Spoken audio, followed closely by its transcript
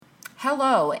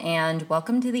Hello, and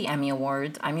welcome to the Emmy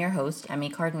Awards. I'm your host, Emmy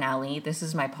Cardinale. This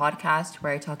is my podcast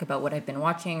where I talk about what I've been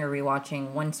watching or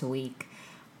rewatching once a week.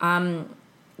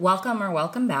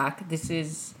 Welcome back. This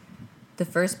is the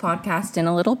first podcast in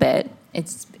a little bit.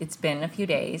 It's been a few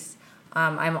days.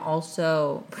 I'm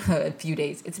also a few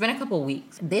days. It's been a couple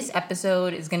weeks. This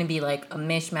episode is going to be like a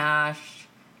mishmash,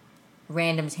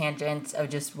 random tangents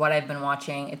of just what I've been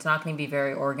watching. It's not going to be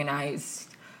very organized.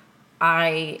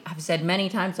 I have said many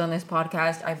times on this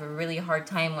podcast, I have a really hard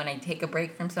time when I take a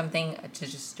break from something to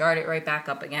just start it right back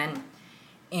up again.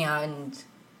 And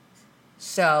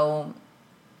so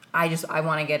I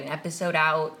want to get an episode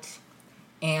out.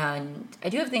 And I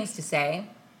do have things to say,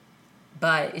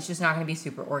 but it's just not going to be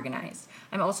super organized.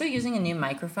 I'm also using a new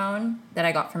microphone that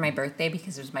I got for my birthday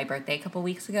because it was my birthday a couple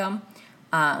weeks ago.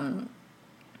 And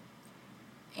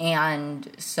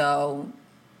so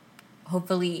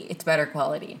hopefully it's better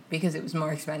quality because it was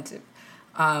more expensive.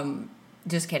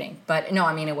 Just kidding. But no,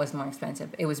 I mean, it was more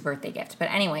expensive. It was a birthday gift.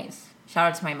 But anyways, shout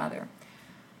out to my mother.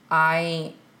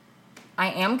 I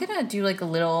am going to do like a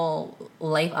little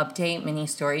life update mini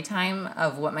story time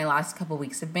of what my last couple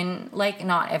weeks have been like.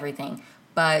 Not everything,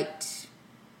 but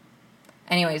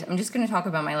anyways, I'm just going to talk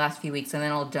about my last few weeks and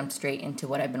then I'll jump straight into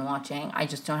what I've been watching. I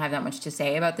just don't have that much to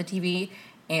say about the TV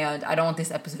and I don't want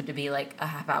this episode to be like a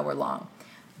half hour long.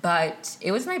 But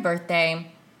it was my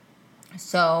birthday,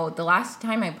 so the last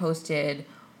time I posted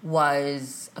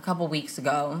was a couple weeks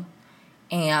ago,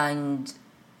 and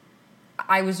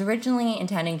I was originally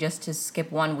intending just to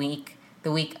skip 1 week,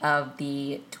 the week of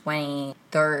the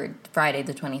 23rd, Friday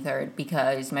the 23rd,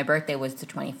 because my birthday was the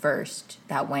 21st,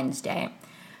 that Wednesday.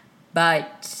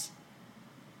 But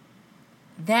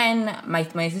then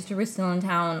my sister was still in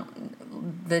town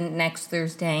the next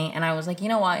Thursday, and I was like, you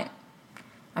know what?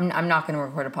 I'm not going to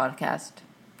record a podcast.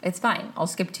 It's fine. I'll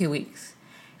skip 2 weeks.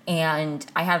 And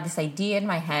I have this idea in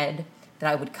my head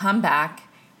that I would come back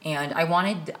and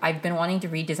I've been wanting to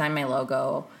redesign my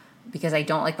logo because I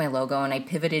don't like my logo and I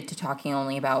pivoted to talking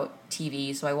only about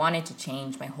TV. So I wanted to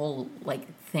change my whole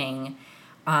thing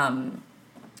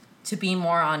to be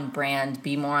more on brand,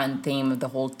 be more on theme of the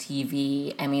whole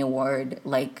TV Emmy Award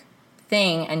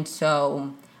thing. And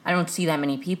so I don't see that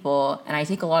many people, and I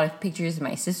take a lot of pictures of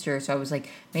my sister, so I was like,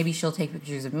 maybe she'll take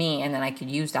pictures of me, and then I could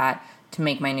use that to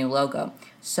make my new logo.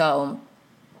 So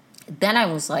then I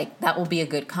was like, that will be a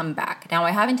good comeback. Now, I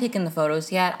haven't taken the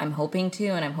photos yet. I'm hoping to,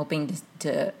 and I'm hoping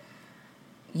to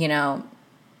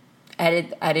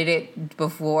edit it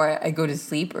before I go to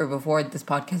sleep or before this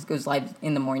podcast goes live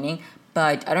in the morning,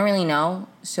 but I don't really know.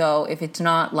 So if it's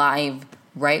not live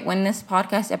right when this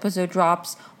podcast episode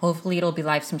drops, hopefully it'll be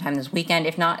live sometime this weekend.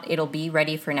 If not, it'll be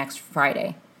ready for next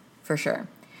Friday for sure.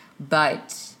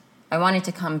 But I wanted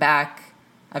to come back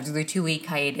after the 2-week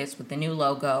hiatus with the new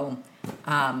logo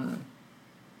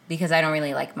because I don't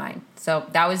really like mine. So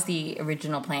that was the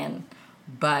original plan.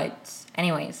 But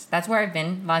anyways, that's where I've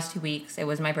been last 2 weeks. It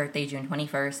was my birthday, June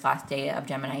 21st, last day of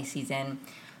Gemini season.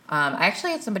 I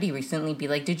actually had somebody recently be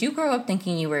like, did you grow up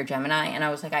thinking you were a Gemini? And I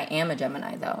was like, I am a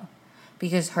Gemini though.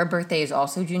 Because her birthday is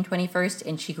also June 21st,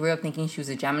 and she grew up thinking she was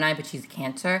a Gemini, but she's a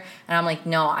Cancer. And I'm like,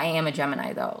 no, I am a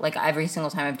Gemini, though. Every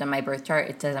single time I've done my birth chart,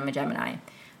 it says I'm a Gemini.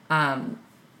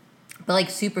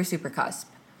 But, super, super cusp.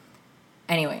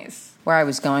 Anyways, where I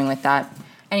was going with that.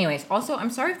 Anyways, also, I'm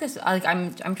sorry if this,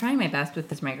 I'm trying my best with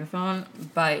this microphone,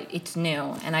 but it's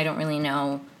new, and I don't really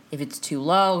know if it's too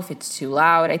low, if it's too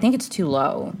loud. I think it's too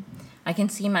low. I can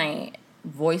see my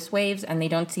voice waves, and they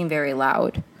don't seem very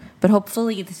loud. But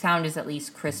hopefully the sound is at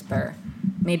least crisper.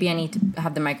 Maybe I need to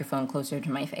have the microphone closer to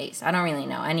my face. I don't really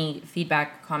know. Any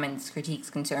feedback, comments,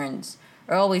 critiques, concerns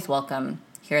are always welcome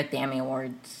here at the Emmy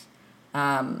Awards.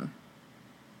 Yeah.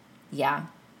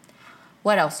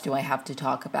 What else do I have to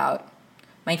talk about?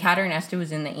 My cat Ernesto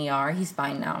was in the ER. He's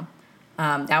fine now.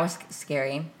 That was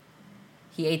scary.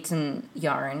 He ate some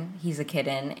yarn. He's a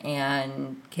kitten,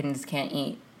 and kittens can't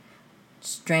eat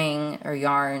string or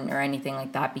yarn or anything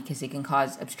like that because it can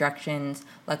cause obstructions.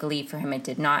 Luckily for him, it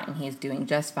did not, and he's doing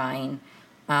just fine.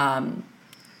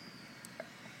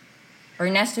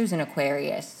 Ernesto's an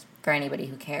Aquarius, for anybody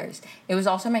who cares. It was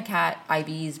also my cat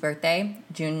Ivy's birthday,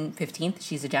 June 15th.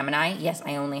 She's a Gemini. Yes,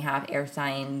 I only have air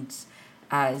signs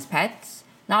as pets.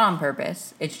 Not on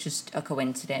purpose. It's just a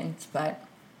coincidence, but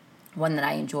one that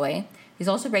I enjoy. He's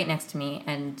also right next to me,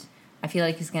 and I feel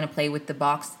like he's going to play with the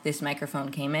box this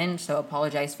microphone came in, so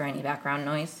apologize for any background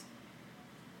noise.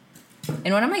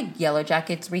 In one of my Yellow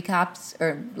Jackets recaps,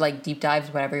 or deep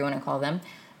dives, whatever you want to call them,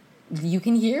 you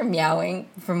can hear meowing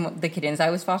from the kittens I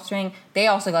was fostering. They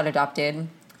also got adopted.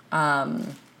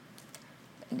 That's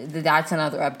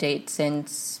another update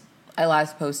since I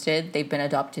last posted, they've been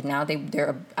adopted now.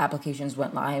 Their applications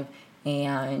went live,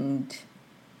 and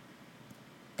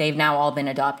they've now all been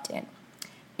adopted.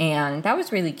 And that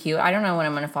was really cute. I don't know when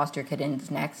I'm going to foster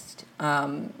kittens next.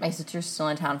 My sister's still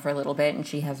in town for a little bit, and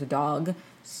she has a dog.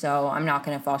 So I'm not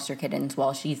going to foster kittens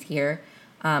while she's here.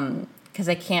 Because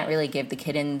I can't really give the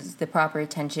kittens the proper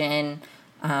attention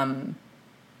when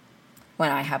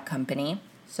I have company.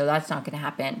 So that's not going to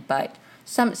happen. But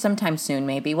sometime soon,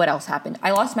 maybe. What else happened?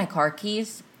 I lost my car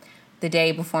keys the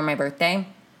day before my birthday.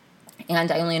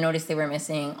 And I only noticed they were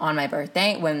missing on my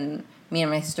birthday when me and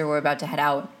my sister were about to head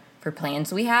out for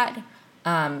plans we had.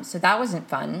 So that wasn't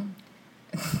fun.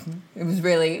 It was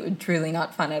really, truly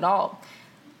not fun at all.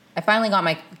 I finally got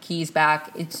my keys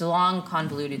back. It's a long,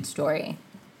 convoluted story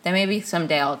that maybe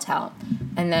someday I'll tell.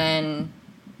 And then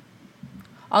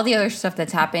all the other stuff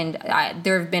that's happened,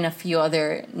 there have been a few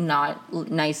other not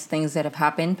nice things that have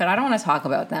happened, but I don't want to talk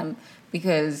about them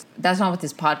because that's not what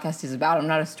this podcast is about. I'm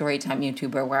not a storytime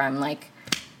YouTuber where I'm like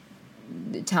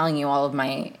telling you all of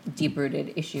my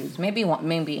deep-rooted issues. Maybe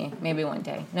one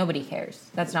day. Nobody cares.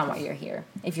 That's not why you're here,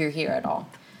 if you're here at all.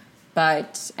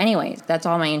 But anyways, that's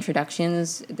all my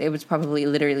introductions. It was probably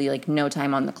literally like no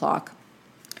time on the clock.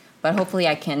 But hopefully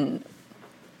I can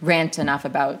rant enough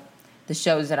about the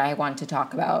shows that I want to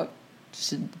talk about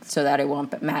so that it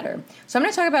won't matter. So I'm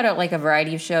going to talk about like a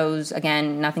variety of shows.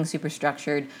 Again, nothing super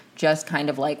structured, just kind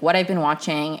of like what I've been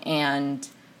watching and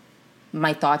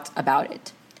my thoughts about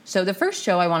it. So the first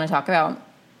show I want to talk about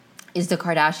is The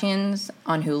Kardashians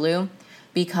on Hulu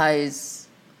because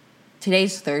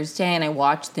today's Thursday and I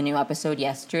watched the new episode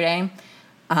yesterday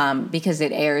because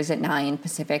it airs at 9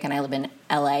 Pacific and I live in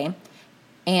LA.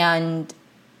 And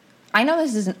I know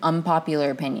this is an unpopular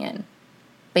opinion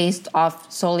based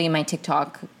off solely my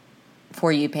TikTok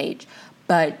For You page,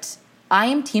 but I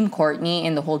am Team Kourtney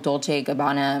in the whole Dolce &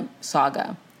 Gabbana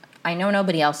saga. I know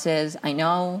nobody else is. I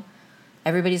know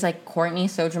everybody's like,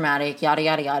 Kourtney's so dramatic, yada,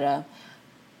 yada, yada.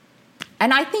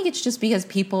 And I think it's just because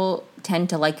people tend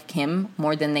to like Kim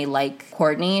more than they like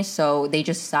Kourtney, so they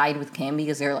just side with Kim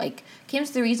because they're like,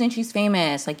 Kim's the reason she's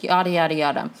famous, like yada, yada,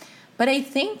 yada. But I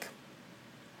think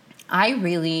I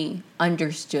really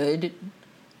understood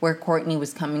where Kourtney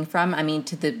was coming from. I mean,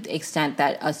 to the extent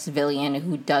that a civilian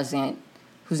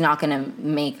who's not going to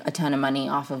make a ton of money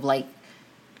off of like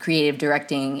creative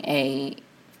directing a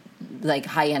like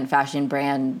high-end fashion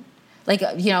brand, like,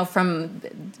 you know, from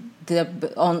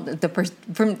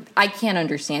I can't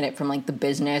understand it from like the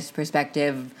business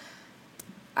perspective.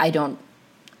 I don't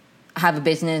have a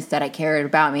business that I cared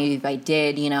about. Maybe if I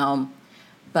did, you know,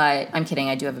 but I'm kidding.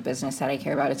 I do have a business that I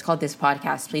care about. It's called This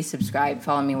Podcast. Please subscribe.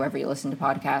 Follow me wherever you listen to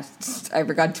podcasts. I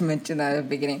forgot to mention that at the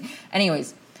beginning.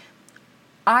 Anyways,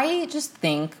 I just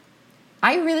think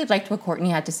I really liked what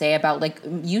Kourtney had to say about, like,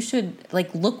 you should,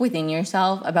 like, look within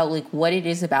yourself about, like, what it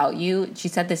is about you. She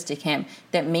said this to Kim,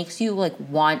 that makes you, like,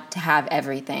 want to have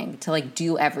everything, to, like,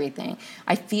 do everything.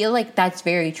 I feel like that's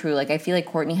very true. Like, I feel like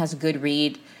Kourtney has a good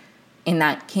read in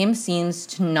that Kim seems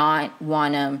to not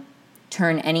want to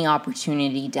turn any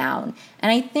opportunity down.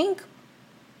 And I think,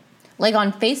 like,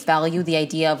 on face value, the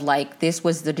idea of, like, this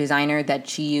was the designer that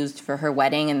she used for her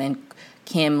wedding and then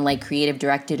Kim, like, creative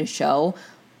directed a show.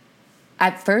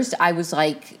 At first, I was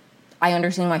like, I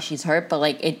understand why she's hurt, but,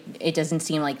 like, it doesn't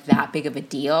seem like that big of a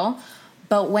deal.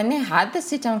 But when they had the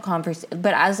sit-down conversation,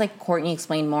 but as, like, Kourtney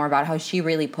explained more about how she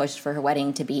really pushed for her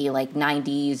wedding to be, like, the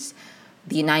 90s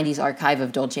archive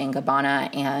of Dolce &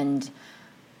 Gabbana, and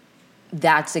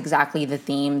that's exactly the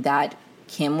theme that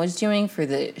Kim was doing for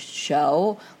the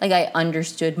show. Like, I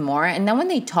understood more. And then when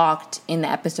they talked in the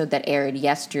episode that aired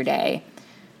yesterday,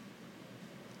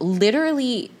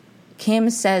 literally Kim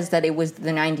says that it was the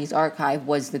 90s archive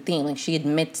was the theme. Like, she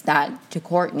admits that to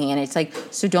Kourtney. And it's like,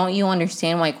 so don't you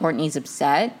understand why Kourtney's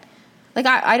upset? Like,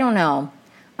 I don't know.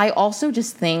 I also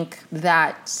just think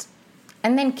that...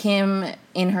 And then Kim,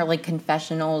 in her, like,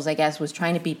 confessionals, I guess, was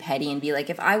trying to be petty and be like,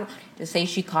 if I wanted to say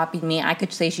she copied me, I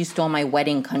could say she stole my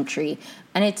wedding country.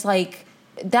 And it's like,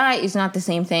 that is not the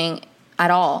same thing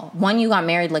at all. One, you got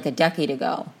married, like, a decade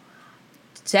ago.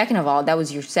 Second of all, that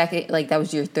was your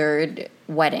third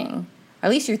wedding. Or at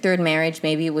least your third marriage.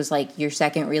 Maybe it was, like, your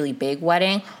second really big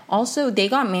wedding. Also, they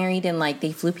got married and, like,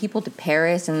 they flew people to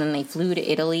Paris and then they flew to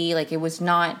Italy. Like, it was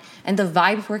not... And the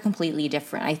vibes were completely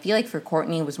different. I feel like for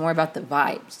Kourtney, it was more about the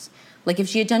vibes. Like, if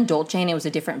she had done Dolce and it was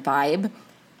a different vibe,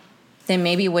 then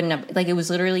maybe it wouldn't have... Like, it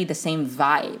was literally the same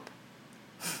vibe.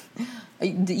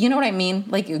 You know what I mean?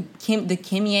 Like, the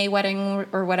Kimye wedding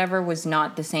or whatever was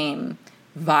not the same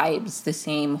vibes, the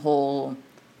same whole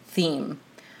theme.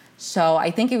 So I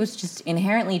think it was just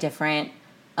inherently different.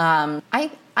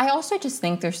 I I also just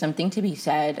think there's something to be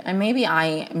said, and maybe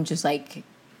I am just like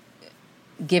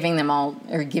giving them all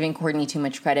or giving Kourtney too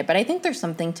much credit, but I think there's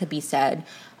something to be said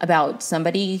about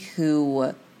somebody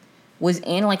who was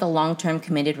in like a long-term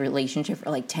committed relationship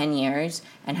for like 10 years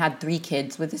and had 3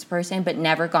 kids with this person but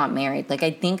never got married. Like,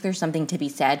 I think there's something to be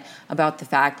said about the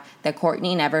fact that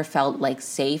Kourtney never felt like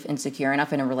safe and secure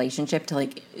enough in a relationship to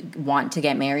like want to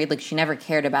get married. Like, she never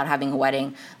cared about having a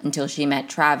wedding until she met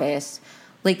Travis.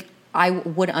 Like, I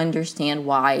would understand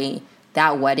why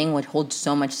that wedding would hold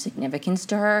so much significance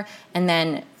to her. And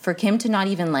then for Kim to not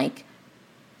even like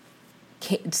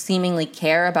seemingly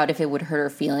care about if it would hurt her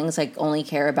feelings, like only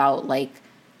care about like,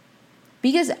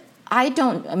 because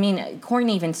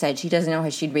Kourtney even said she doesn't know how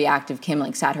she'd react if Kim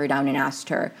like sat her down and asked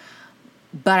her.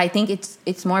 But I think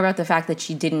it's more about the fact that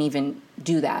she didn't even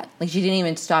do that. Like, she didn't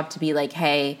even stop to be like,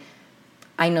 hey,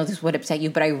 I know this would upset you,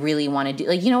 but I really want to do,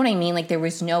 like, you know what I mean? Like, there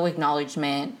was no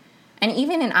acknowledgement. And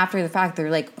even after the fact,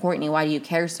 they're like, Kourtney, why do you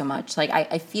care so much? Like,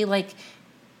 I feel like,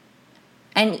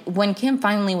 and when Kim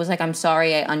finally was like, I'm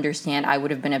sorry, I understand, I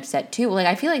would have been upset too. Like,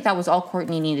 I feel like that was all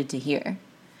Kourtney needed to hear.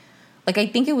 Like, I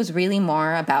think it was really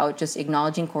more about just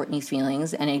acknowledging Kourtney's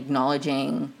feelings and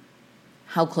acknowledging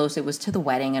how close it was to the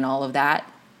wedding and all of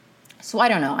that. So I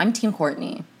don't know. I'm Team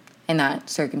Kourtney in that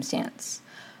circumstance.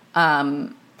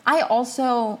 I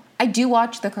do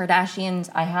watch the Kardashians.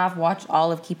 I have watched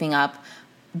all of Keeping Up,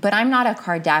 but I'm not a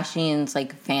Kardashians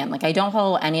like fan. Like, I don't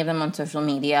follow any of them on social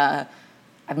media.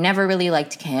 I've never really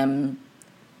liked Kim.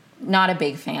 Not a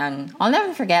big fan. I'll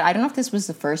never forget. I don't know if this was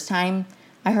the first time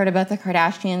I heard about the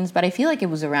Kardashians, but I feel like it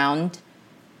was around.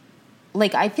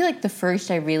 Like, I feel like the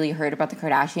first I really heard about the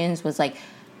Kardashians was like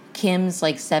Kim's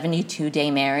like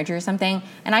 72-day marriage or something.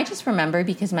 And I just remember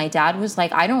because my dad was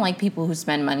like, I don't like people who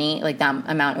spend money, like that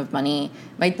amount of money.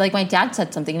 My dad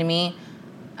said something to me,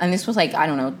 and this was like, I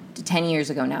don't know, 10 years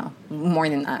ago now, more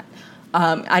than that.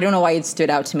 I don't know why it stood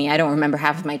out to me. I don't remember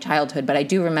half of my childhood, but I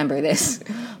do remember this.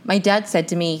 My dad said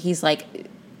to me, he's like,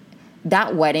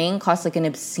 that wedding cost like an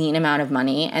obscene amount of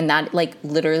money, and that like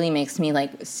literally makes me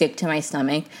like sick to my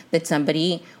stomach that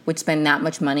somebody would spend that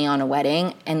much money on a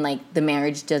wedding and like the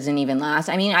marriage doesn't even last.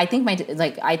 I mean, I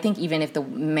think even if the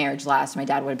marriage lasts, my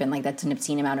dad would have been like, that's an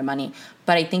obscene amount of money.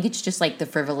 But I think it's just like the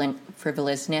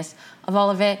frivolousness of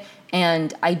all of it,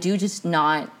 and I do just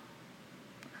not.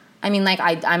 I mean, like,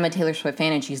 I'm a Taylor Swift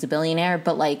fan and she's a billionaire,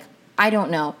 but, like, I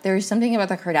don't know. There's something about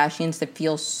the Kardashians that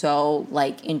feels so,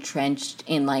 like, entrenched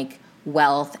in, like,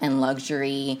 wealth and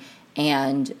luxury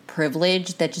and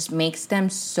privilege that just makes them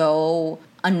so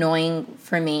annoying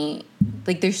for me.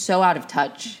 Like, they're so out of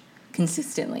touch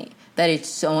consistently that it's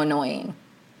so annoying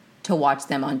to watch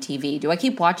them on TV. Do I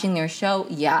keep watching their show?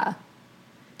 Yeah.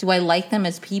 Do I like them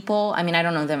as people? I mean, I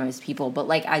don't know them as people, but,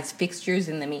 like, as fixtures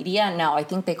in the media? No, I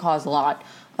think they cause a lot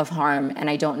of harm, and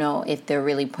I don't know if they're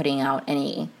really putting out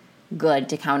any good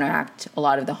to counteract a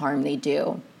lot of the harm they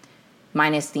do,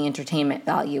 minus the entertainment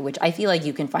value, which I feel like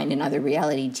you can find in other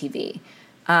reality TV.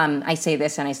 I say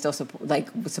this, and I still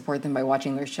support them by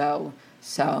watching their show,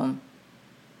 so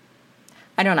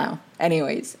I don't know.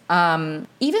 Anyways,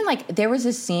 even like there was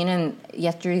a scene in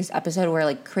yesterday's episode where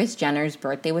like Kris Jenner's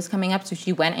birthday was coming up, so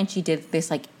she went and she did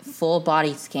this like full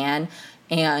body scan,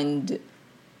 and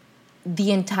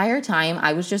the entire time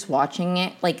I was just watching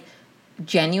it, like,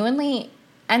 genuinely,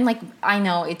 and, like, I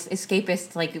know it's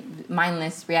escapist, like,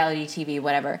 mindless reality TV,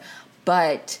 whatever,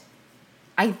 but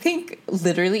I think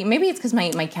literally, maybe it's because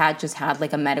my cat just had,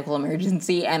 like, a medical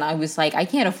emergency, and I was like, I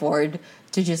can't afford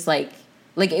to just, like,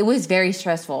 it was very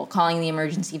stressful calling the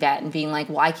emergency vet and being like,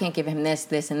 well, I can't give him this,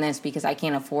 this, and this because I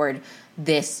can't afford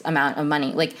this amount of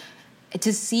money. Like,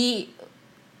 to see,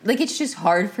 like, it's just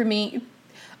hard for me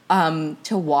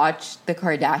to watch the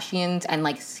Kardashians and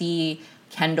like see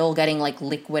Kendall getting like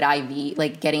liquid IV,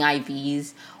 like getting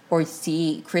IVs, or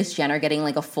see Kris Jenner getting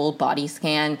like a full body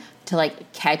scan to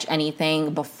like catch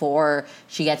anything before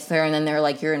she gets there, and then they're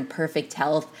like, you're in perfect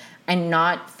health, and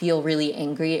not feel really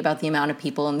angry about the amount of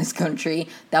people in this country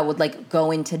that would like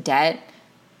go into debt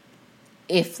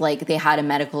if like they had a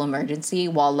medical emergency,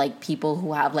 while like people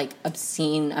who have like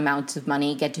obscene amounts of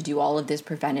money get to do all of this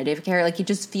preventative care. Like, it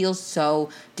just feels so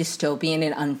dystopian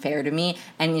and unfair to me,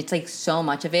 and it's like so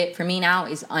much of it for me now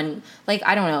is like,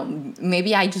 I don't know,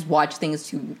 maybe I just watch things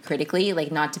too critically,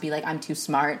 like not to be like I'm too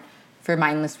smart for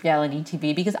mindless reality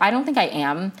TV, because I don't think I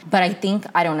am, but I think,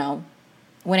 I don't know,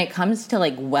 when it comes to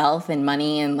like wealth and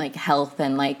money and like health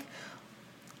and like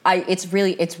it's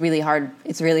really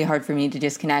hard for me to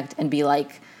disconnect and be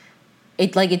like,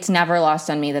 it's never lost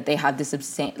on me that they have this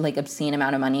obscene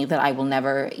amount of money that I will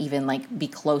never even like be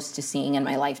close to seeing in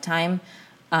my lifetime.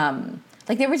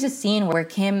 Like, there was a scene where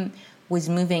Kim was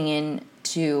moving in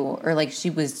to, or like she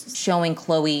was showing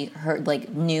Khloe her like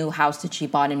new house that she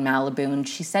bought in Malibu, and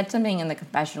she said something in the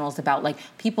confessionals about like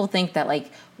people think that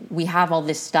like we have all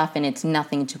this stuff and it's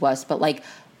nothing to us, but like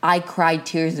I cried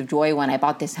tears of joy when I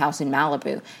bought this house in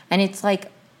Malibu. And it's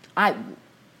like I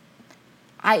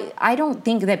don't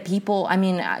think that people, I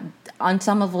mean, on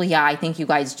some level, yeah, I think you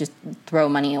guys just throw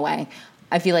money away.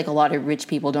 I feel like a lot of rich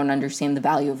people don't understand the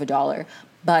value of a dollar.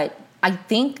 But I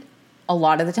think a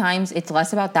lot of the times it's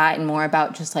less about that and more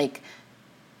about just like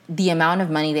the amount of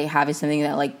money they have is something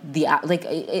that like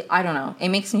I don't know. It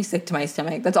makes me sick to my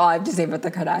stomach. That's all I have to say about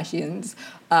the Kardashians.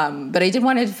 But I did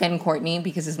want to defend Kourtney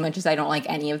because as much as I don't like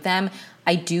any of them,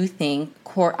 I do think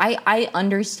I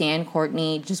understand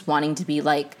Kourtney just wanting to be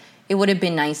like, it would have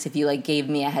been nice if you like gave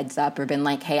me a heads up or been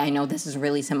like, hey, I know this is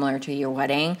really similar to your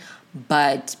wedding.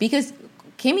 But because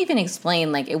Kim even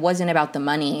explained like it wasn't about the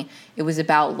money. It was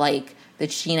about like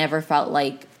that she never felt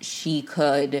like she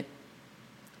could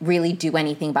really do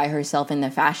anything by herself in the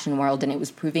fashion world, and it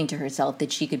was proving to herself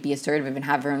that she could be assertive and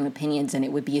have her own opinions and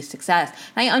it would be a success.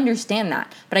 And I understand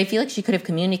that, but I feel like she could have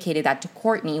communicated that to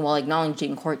Kourtney while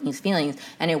acknowledging Kourtney's feelings,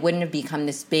 and it wouldn't have become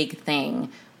this big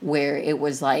thing where it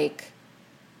was like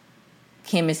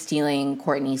Kim is stealing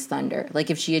Kourtney's thunder. Like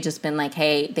if she had just been like,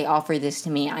 hey, they offered this to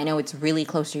me. I know it's really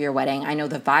close to your wedding. I know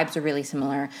the vibes are really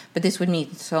similar, but this would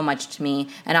mean so much to me.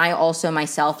 And I also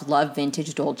myself love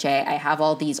vintage Dolce. I have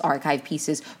all these archive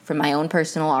pieces from my own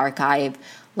personal archive.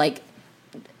 Like,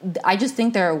 I just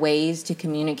think there are ways to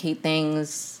communicate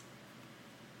things.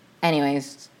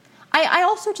 Anyways, I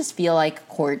also just feel like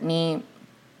Kourtney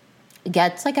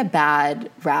gets like a bad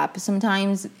rap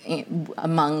sometimes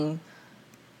among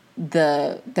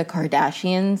the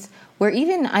Kardashians, where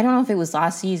even, I don't know if it was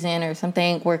last season or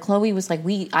something, where Khloe was like,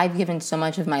 I've given so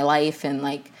much of my life and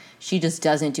like she just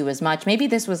doesn't do as much. Maybe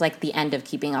this was like the end of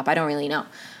Keeping Up. I don't really know.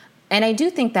 And I do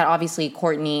think that obviously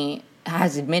Kourtney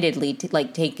has admittedly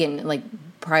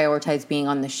prioritized being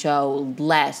on the show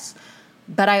less.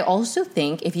 But I also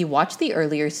think if you watch the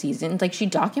earlier seasons, like she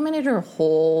documented her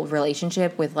whole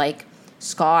relationship with like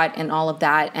Scott and all of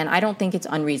that, and I don't think it's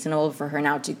unreasonable for her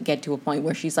now to get to a point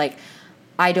where she's like,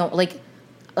 I don't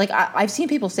I've seen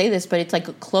people say this, but it's like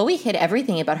Khloe hid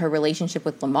everything about her relationship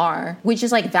with Lamar, which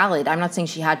is like valid. I'm not saying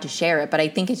she had to share it, but I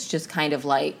think it's just kind of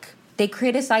like they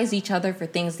criticize each other for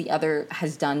things the other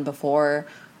has done before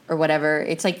or whatever.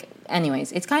 It's like,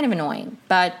 anyways, it's kind of annoying,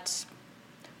 but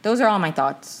those are all my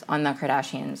thoughts on the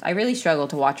Kardashians. I really struggle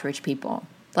to watch rich people.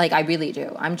 Like, I really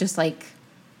do. I'm just like,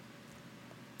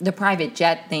 the private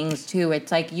jet things too,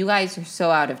 it's like you guys are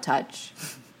so out of touch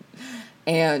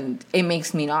and it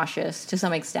makes me nauseous to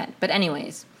some extent. But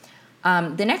anyways,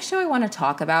 the next show I want to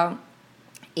talk about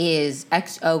is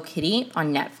XO Kitty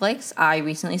on Netflix. I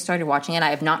recently started watching it.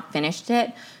 I have not finished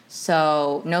it,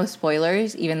 so no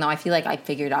spoilers, even though I feel like I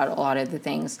figured out a lot of the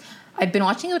things. I've been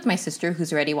watching it with my sister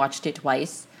who's already watched it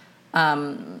twice,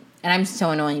 and I'm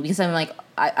so annoying because I'm like,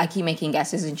 I keep making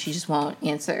guesses and she just won't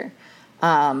answer.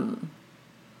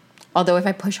 Although if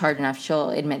I push hard enough,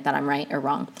 she'll admit that I'm right or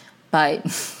wrong. But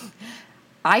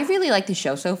I really like the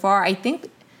show so far. I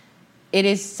think it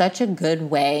is such a good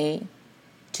way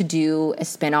to do a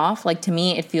spinoff. Like, to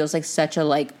me, it feels like such a,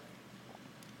 like,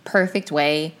 perfect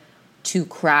way to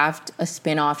craft a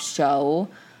spinoff show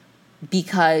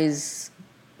because,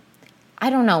 I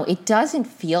don't know, it doesn't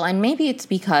feel, and maybe it's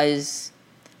because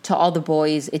To All the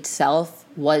Boys itself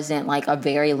wasn't like a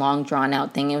very long drawn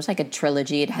out thing. It was like a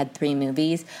trilogy. It had 3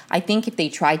 movies. I think if they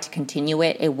tried to continue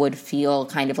it, it would feel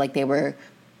kind of like they were,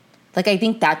 like, I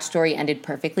think that story ended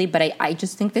perfectly, but I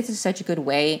just think this is such a good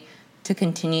way to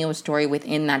continue a story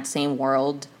within that same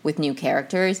world with new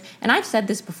characters. And I've said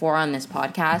this before on this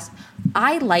podcast.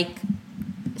 I like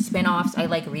spinoffs. I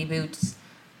like reboots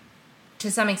to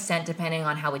some extent, depending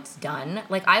on how it's done.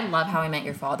 Like, I love How I Met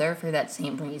Your Father for that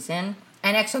same reason.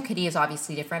 And XO Kitty is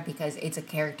obviously different because it's a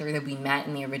character that we met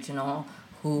in the original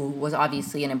who was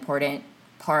obviously an important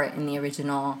part in the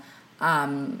original,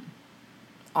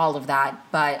 all of that.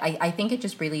 But I think it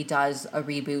just really does a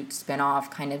reboot,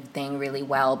 spinoff kind of thing really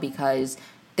well because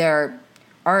there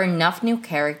are enough new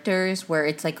characters where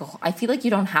it's like, I feel like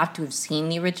you don't have to have seen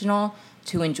the original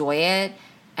to enjoy it.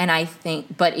 And I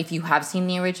think, but if you have seen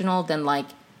the original, then like,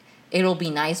 it'll be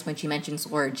nice when she mentions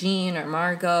Laura Jean or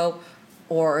Margot.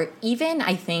 Or even,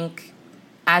 I think,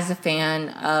 as a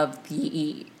fan of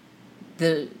the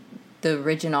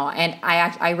original, and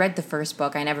I read the first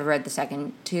book. I never read the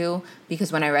second 2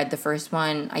 because when I read the first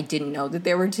one, I didn't know that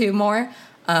there were 2 more.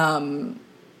 So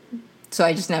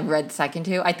I just never read the second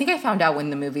 2. I think I found out when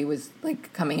the movie was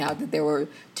like coming out that there were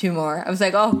 2 more. I was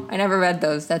like, oh, I never read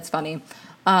those. That's funny.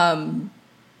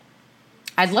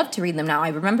 I I'd love to read them now. I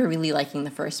remember really liking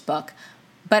the first book.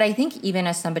 But I think even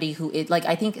as somebody who is, like,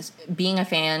 I think being a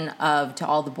fan of To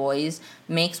All the Boys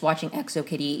makes watching Exo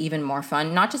Kitty even more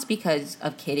fun. Not just because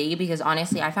of Kitty, because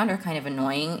honestly, I found her kind of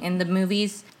annoying in the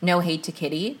movies. No hate to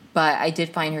Kitty, but I did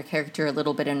find her character a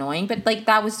little bit annoying. But, like,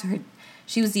 that was her,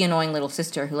 she was the annoying little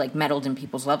sister who, like, meddled in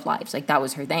people's love lives. Like, that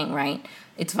was her thing, right?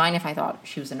 It's fine if I thought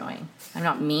she was annoying. I'm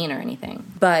not mean or anything.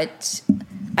 But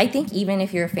I think even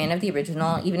if you're a fan of the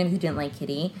original, even if you didn't like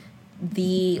Kitty,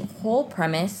 the whole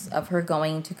premise of her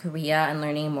going to Korea and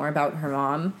learning more about her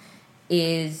mom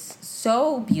is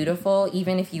so beautiful,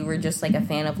 even if you were just, like, a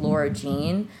fan of Laura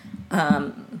Jean,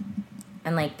 and,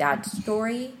 like, that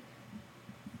story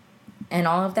and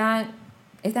all of that,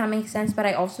 if that makes sense. But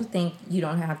I also think you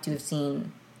don't have to have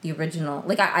seen the original.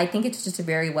 Like, I think it's just a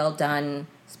very well done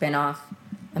spin-off.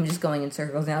 I'm just going in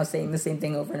circles now, saying the same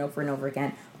thing over and over and over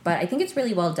again. But I think it's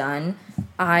really well done.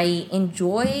 I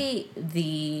enjoy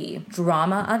the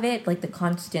drama of it, like the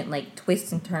constant, like,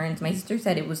 twists and turns. My sister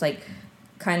said it was, like,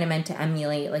 kind of meant to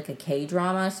emulate, like, a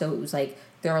K-drama. So it was, like,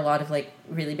 there are a lot of, like,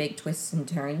 really big twists and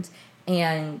turns.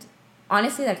 And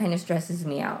honestly, that kind of stresses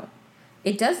me out.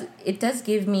 It does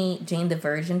give me Jane the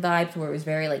Virgin vibes, where it was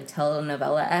very, like,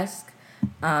 telenovela-esque,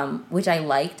 which I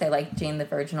liked. I liked Jane the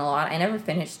Virgin a lot. I never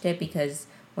finished it because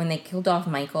when they killed off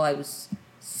Michael, I was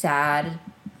sad.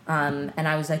 And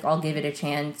I was like, I'll give it a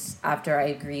chance after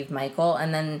I grieved Michael.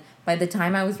 And then by the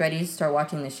time I was ready to start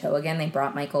watching the show again, they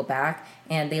brought Michael back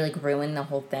and they, like, ruined the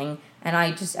whole thing. And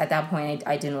I just, at that point,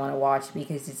 I didn't want to watch,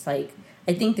 because it's like,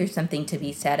 I think there's something to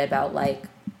be said about, like,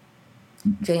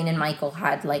 Jane and Michael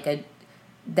had, like,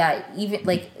 that even,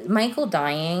 like, Michael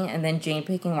dying and then Jane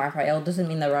picking Raphael doesn't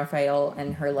mean that Raphael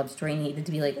and her love story needed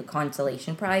to be, like, a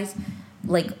consolation prize.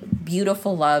 Like,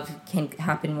 beautiful love can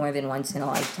happen more than once in a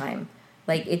lifetime.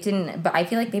 Like, it didn't, but I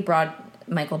feel like they brought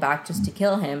Michael back just to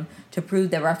kill him, to prove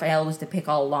that Raphael was the pick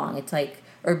all along. It's like,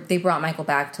 or they brought Michael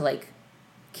back to, like,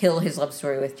 kill his love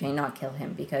story with Jane, not kill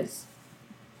him, because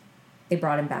they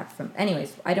brought him back from,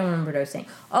 anyways, I don't remember what I was saying.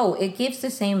 Oh, it gives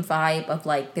the same vibe of,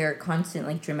 like, they're constant,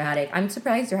 like, dramatic. I'm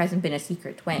surprised there hasn't been a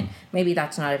secret twin. Maybe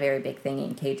that's not a very big thing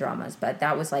in K-dramas, but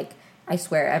that was, like, I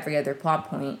swear every other plot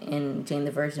point in Jane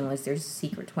the Virgin was there's a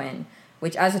secret twin,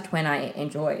 which as a twin I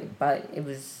enjoy, but it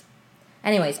was...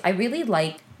 Anyways, I really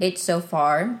like it so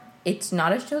far. It's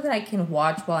not a show that I can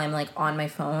watch while I'm, like, on my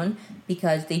phone,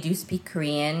 because they do speak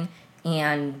Korean,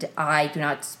 and I do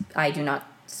not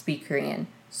speak Korean,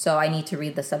 so I need to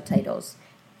read the subtitles.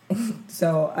 And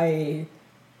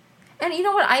you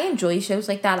know what? I enjoy shows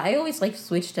like that. I always, like,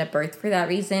 switched at birth for that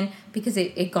reason, because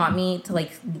it got me to,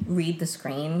 like, read the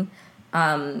screen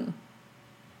when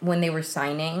they were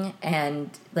signing and,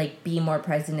 like, be more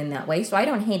present in that way. So I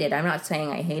don't hate it. I'm not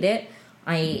saying I hate it.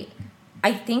 I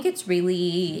think it's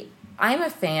really... I'm a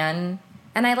fan,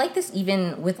 and I like this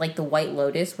even with, like, The White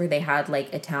Lotus, where they had,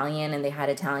 like, Italian, and they had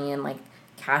Italian, like,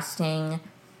 casting.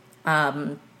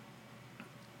 I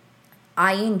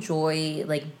enjoy,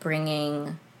 like,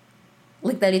 bringing...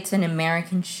 Like, that it's an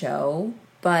American show,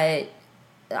 but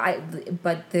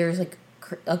there's, like,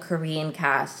 a Korean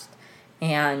cast,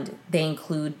 and they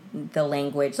include the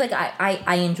language. Like,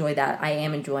 I enjoy that. I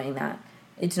am enjoying that.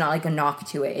 It's not, like, a knock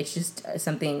to it. It's just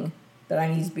something that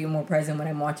I need to be more present when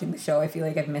I'm watching the show. I feel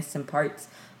like I've missed some parts.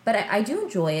 But I do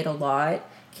enjoy it a lot.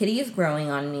 Kitty is growing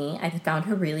on me. I found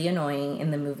her really annoying in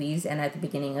the movies and at the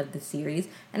beginning of the series.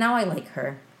 And now I like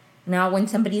her. Now when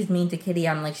somebody's mean to Kitty,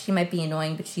 I'm like, she might be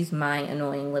annoying, but she's my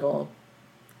annoying little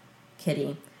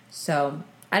kitty. So,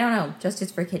 I don't know.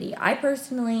 Justice for Kitty. I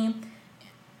personally...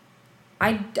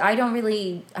 I don't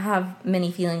really have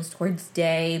many feelings towards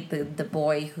Day, the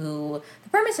boy who... The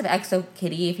premise of Exo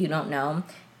Kitty, if you don't know,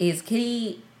 is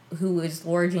Kitty, who is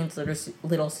Laura Jean's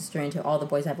little sister into All the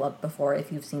Boys I've Loved Before,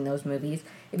 if you've seen those movies.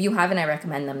 If you haven't, I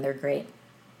recommend them. They're great.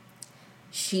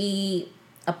 She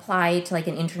applied to, like,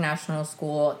 an international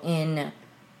school in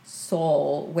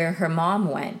Seoul where her mom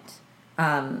went.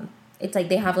 It's like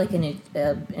they have, like, an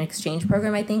exchange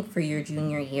program, I think, for your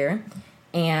junior year.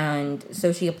 And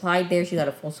so she applied there. She got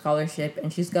a full scholarship,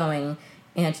 and she's going,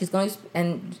 and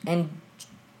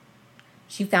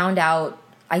she found out,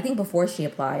 I think before she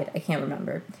applied, I can't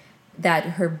remember,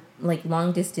 that her, like,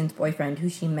 long distance boyfriend, who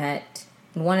she met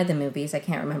in one of the movies, I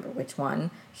can't remember which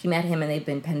one, she met him and they've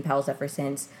been pen pals ever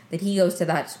since, that he goes to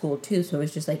that school too. So it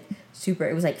was just, like, super,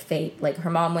 it was like fate. Like, her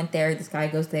mom went there, this guy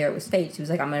goes there, it was fate. She was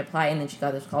like, I'm gonna apply, and then she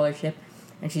got the scholarship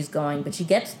and she's going, but she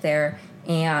gets there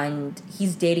and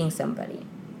he's dating somebody.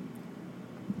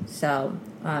 So,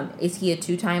 is he a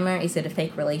two-timer? Is it a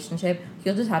fake relationship?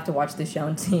 You'll just have to watch the show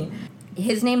and see.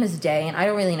 His name is Day, and I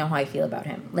don't really know how I feel about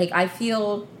him. Like, I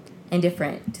feel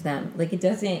indifferent to them. Like,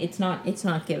 it's not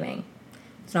giving.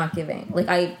 It's not giving. Like,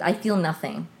 I feel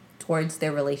nothing towards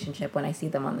their relationship when I see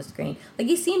them on the screen. Like,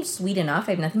 he seems sweet enough.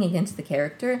 I have nothing against the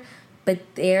character,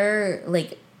 but their,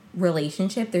 like,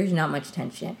 relationship, there's not much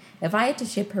tension. If I had to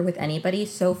ship her with anybody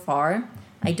so far,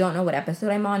 I don't know what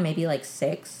episode I'm on, maybe like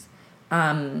 6.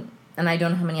 And I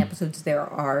don't know how many episodes there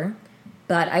are,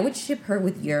 but I would ship her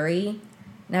with Yuri.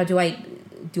 Now, do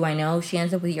I know she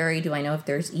ends up with Yuri? Do I know if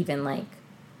there's even, like,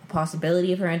 a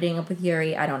possibility of her ending up with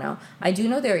Yuri? I don't know. I do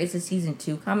know there is a season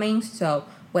 2 coming, so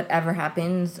whatever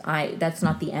happens, that's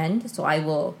not the end. So I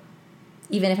will,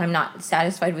 even if I'm not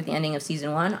satisfied with the ending of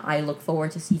season 1, I look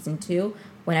forward to season 2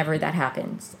 whenever that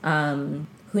happens.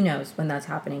 Who knows when that's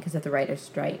happening because of the writer's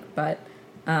strike, but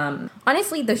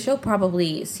honestly, the show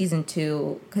probably season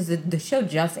 2, because the show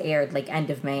just aired like end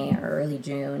of May or early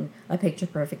June, A Picture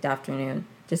Perfect Afternoon.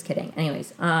 Just kidding.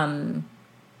 Anyways, that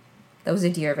was a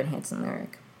Dear Evan Hansen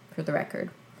lyric, for the record.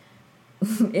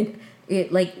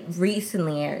 it like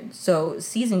recently aired, so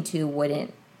season 2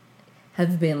 wouldn't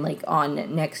have been like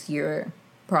on next year,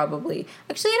 probably.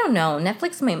 Actually, I don't know.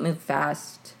 Netflix might move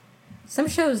fast. Some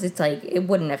shows, it's like it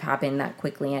wouldn't have happened that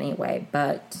quickly anyway,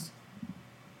 but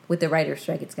with the writer's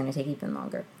strike, it's going to take even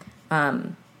longer.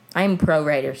 I'm pro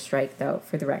writer's strike, though,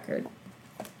 for the record.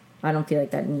 I don't feel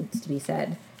like that needs to be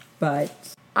said.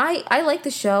 But I like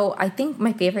the show. I think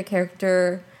my favorite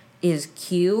character is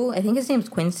Q. I think his name's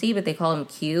Quincy, but they call him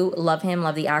Q. Love him,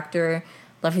 love the actor,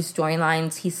 love his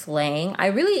storylines. He's slaying.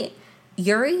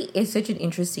 Yuri is such an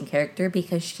interesting character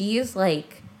because she is,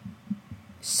 like,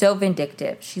 so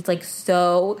vindictive. She's like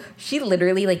she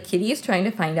literally, like, Kitty is trying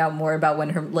to find out more about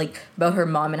about her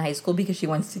mom in high school because she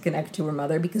wants to connect to her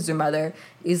mother because her mother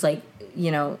is, like,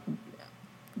 you know,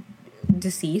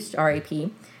 deceased,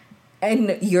 R.I.P.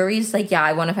 And Yuri's like, yeah,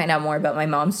 I want to find out more about my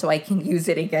mom so I can use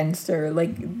it against her.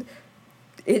 Like,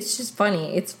 it's just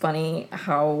funny. It's funny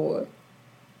how,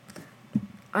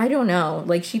 I don't know,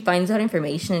 like, she finds out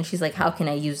information and she's like, how can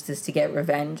I use this to get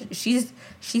revenge? She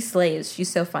slays. She's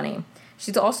so funny.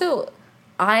 She's also,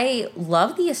 I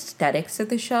love the aesthetics of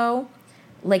the show.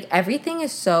 Like, everything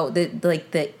is so,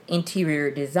 the interior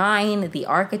design, the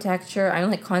architecture, I'm,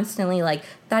 like, constantly, like,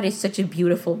 that is such a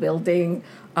beautiful building.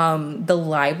 The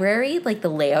library, like, the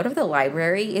layout of the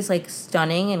library is, like,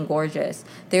 stunning and gorgeous.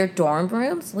 Their dorm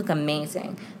rooms look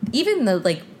amazing. Even the,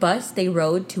 like, bus they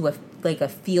rode to a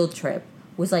field trip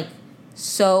was, like,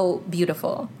 so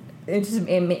beautiful.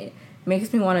 It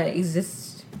makes me want to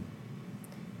exist.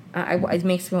 It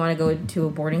makes me want to go to a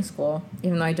boarding school,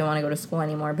 even though I don't want to go to school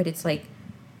anymore. But it's like,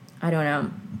 I don't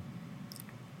know.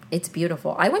 It's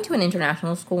beautiful. I went to an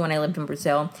international school when I lived in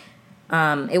Brazil.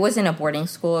 It wasn't a boarding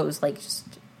school. It was, like,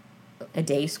 just a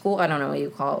day school. I don't know what you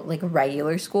call it, like a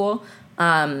regular school.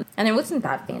 And it wasn't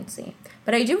that fancy.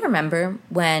 But I do remember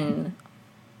when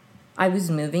I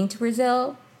was moving to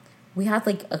Brazil, we had,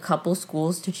 like, a couple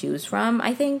schools to choose from,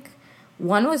 I think.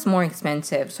 One was more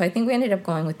expensive, so I think we ended up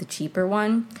going with the cheaper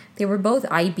one. They were both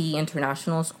IB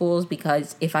international schools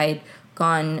because if I had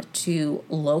gone to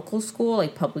local school,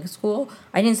 like public school,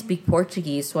 I didn't speak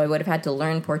Portuguese, so I would have had to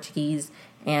learn Portuguese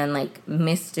and, like,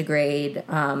 missed a grade.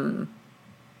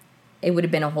 It would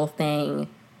have been a whole thing.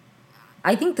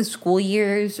 I think the school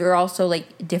years are also,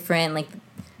 like, different, like,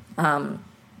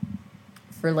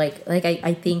 for,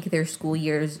 I think their school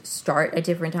years start at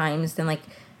different times than, like,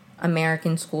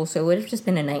 American school, so it would have just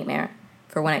been a nightmare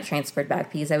for when I transferred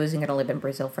back because I wasn't going to live in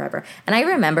Brazil forever. And I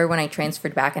remember when I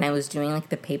transferred back and I was doing, like,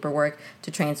 the paperwork to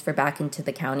transfer back into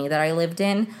the county that I lived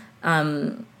in,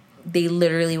 they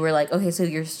literally were like, okay, so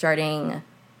you're starting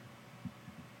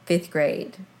 5th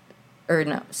grade, or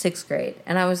no, 6th grade.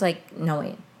 And I was like, no,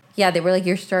 wait. Yeah, they were like,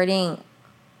 you're starting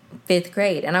 5th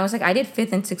grade. And I was like, I did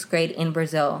 5th and 6th grade in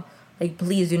Brazil. Like,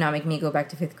 please do not make me go back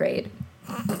to 5th grade.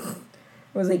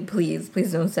 I was like, please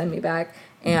don't send me back.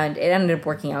 And it ended up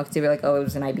working out because they were like, oh, it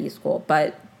was an IB school.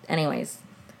 But anyways,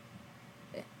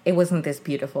 it wasn't this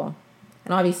beautiful.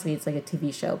 And obviously it's like a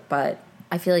TV show, but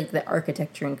I feel like the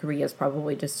architecture in Korea is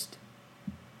probably just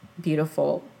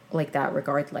beautiful like that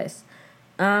regardless.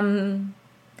 But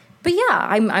yeah,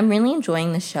 I'm really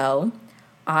enjoying the show.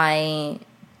 I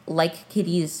like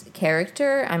Kitty's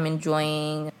character. I'm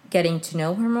enjoying getting to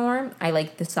know her more. I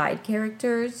like the side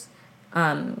characters.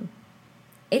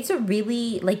 It's a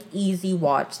really, like, easy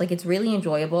watch. Like, it's really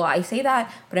enjoyable. I say that,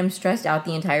 but I'm stressed out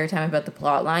the entire time about the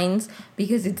plot lines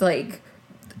because it's, like,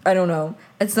 I don't know.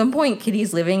 At some point,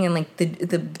 Kitty's living in, like,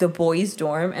 the boys'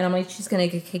 dorm, and I'm like, she's going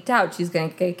to get kicked out. She's going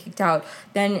to get kicked out.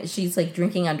 Then she's, like,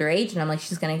 drinking underage, and I'm like,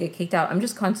 she's going to get kicked out. I'm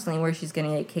just constantly worried she's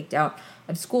going to get kicked out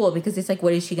of school because it's, like,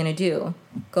 what is she going to do?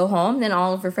 Go home? Then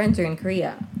all of her friends are in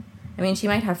Korea. I mean, she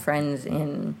might have friends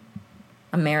in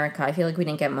America. I feel like we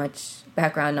didn't get much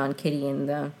background on Kitty in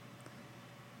the,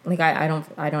 like, I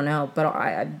don't know, but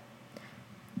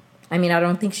I mean, I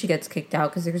don't think she gets kicked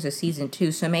out because there's a season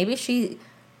 2, so maybe she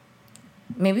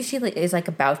is, like,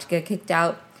 about to get kicked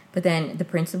out, but then the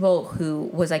principal, who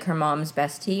was, like, her mom's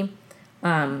bestie,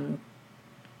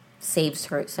 saves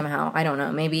her somehow. I don't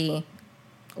know, maybe,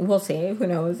 we'll see, who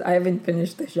knows, I haven't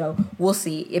finished the show, we'll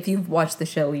see. If you've watched the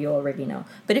show, you already know,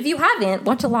 but if you haven't,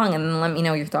 watch along and then let me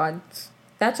know your thoughts.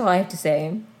 That's all I have to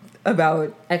say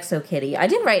about XO Kitty. I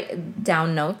didn't write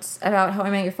down notes about How I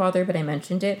Met Your Father, but I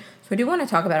mentioned it. So I do want to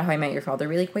talk about How I Met Your Father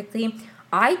really quickly.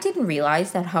 I didn't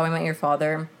realize that How I Met Your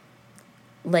Father,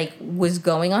 like, was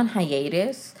going on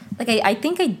hiatus. Like, I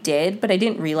think I did, but I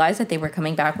didn't realize that they were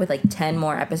coming back with, like, 10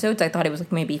 more episodes. I thought it was,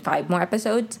 like, maybe 5 more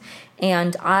episodes.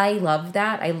 And I love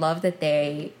that. I love that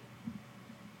they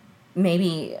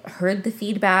maybe heard the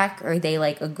feedback, or they,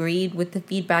 like, agreed with the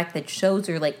feedback that shows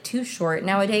are, like, too short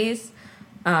nowadays.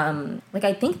 Like,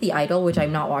 I think The Idol, which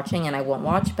I'm not watching and I won't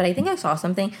watch, but I think I saw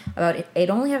something about it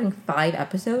only having 5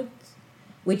 episodes,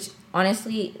 which,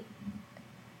 honestly,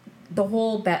 the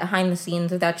whole behind the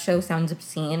scenes of that show sounds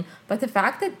obscene, but the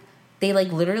fact that they,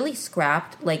 like, literally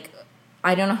scrapped, like,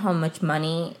 I don't know how much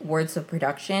money worth of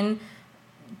production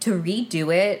to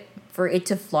redo it, for it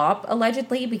to flop,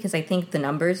 allegedly, because I think the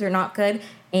numbers are not good,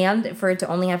 and for it to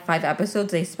only have 5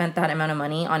 episodes, they spent that amount of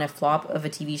money on a flop of a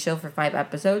TV show for 5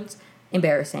 episodes.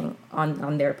 Embarrassing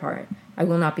on their part. I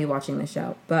will not be watching the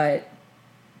show, but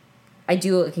I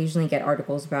do occasionally get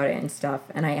articles about it and stuff,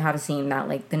 and I have seen that,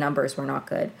 like, the numbers were not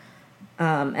good.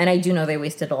 And I do know they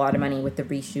wasted a lot of money with the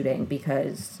reshooting,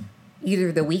 because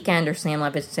either The Weeknd or Sam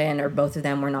Levinson, or both of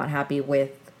them, were not happy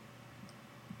with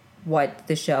what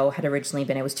the show had originally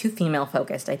been. It was too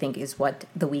female-focused, I think, is what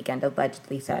The Weeknd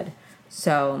allegedly said.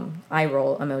 So, eye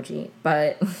roll emoji.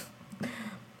 But,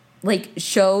 like,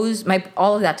 shows,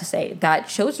 all of that to say,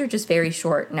 that shows are just very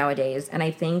short nowadays. And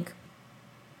I think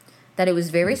that it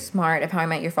was very smart of How I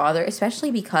Met Your Father,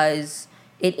 especially because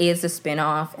it is a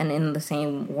spin-off and in the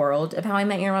same world of How I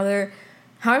Met Your Mother.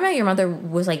 How I Met Your Mother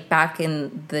was, like, back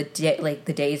in the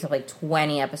the days of, like,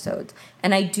 20 episodes.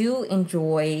 And I do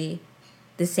enjoy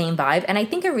the same vibe, and I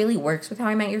think it really works with How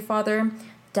I Met Your Father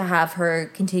to have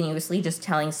her continuously just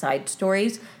telling side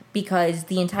stories, because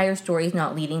the entire story is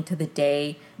not leading to the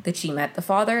day that she met the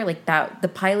father. Like, that, the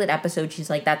pilot episode, she's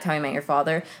like, that's how I met your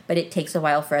father, but it takes a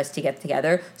while for us to get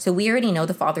together. So we already know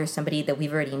the father is somebody that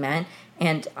we've already met,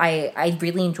 and I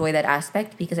really enjoy that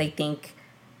aspect, because I think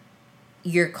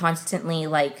you're constantly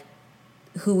like,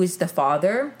 who is the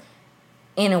father,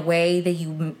 in a way that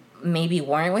you maybe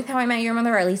weren't with How I Met Your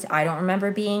Mother, or at least I don't remember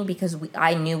being, because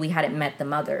I knew we hadn't met the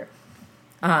mother.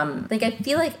 Like, I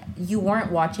feel like you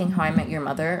weren't watching How I Met Your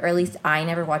Mother, or at least I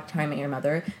never watched How I Met Your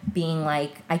Mother, being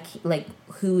like,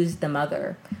 who is the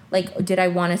mother? Like, did I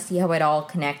want to see how it all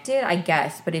connected? I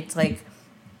guess, but it's like,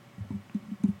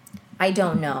 I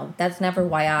don't know. That's never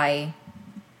why I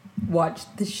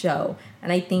watched the show.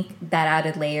 And I think that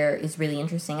added layer is really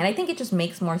interesting. And I think it just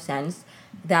makes more sense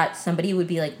that somebody would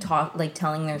be, like,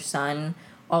 telling their son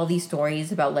all these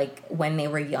stories about, like, when they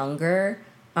were younger,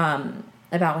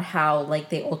 about how, like,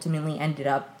 they ultimately ended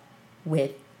up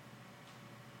with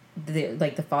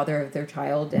the father of their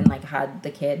child and, like, had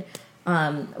the kid.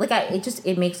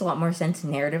 It makes a lot more sense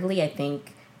narratively. I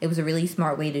think it was a really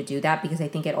smart way to do that, because I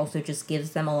think it also just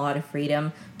gives them a lot of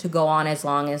freedom to go on as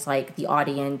long as, like, the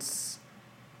audience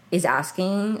is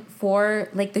asking for,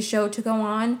 like, the show to go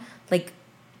on. Like,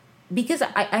 because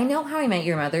I know How I Met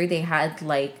Your Mother, they had,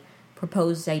 like,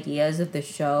 proposed ideas of the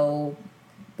show,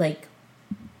 like,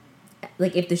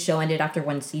 if the show ended after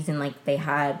one season, like, they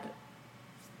had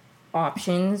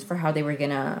options for how they were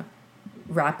gonna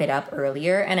wrap it up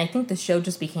earlier. And I think the show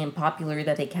just became popular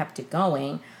that they kept it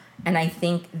going. And I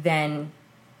think then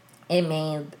it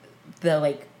made the,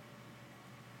 like,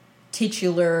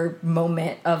 titular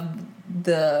moment of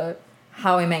the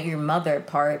How I Met Your Mother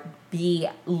part be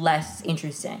less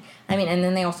interesting. I mean, and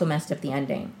then they also messed up the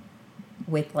ending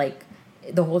with, like,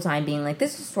 the whole time being like,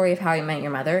 this is a story of How I Met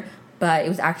Your Mother, but it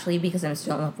was actually because I'm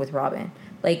still in love with Robin.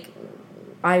 Like,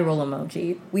 eye roll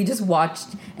emoji. We just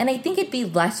watched, and I think it'd be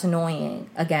less annoying,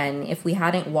 again, if we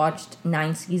hadn't watched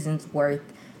 9 seasons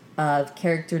worth of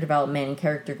character development and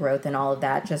character growth and all of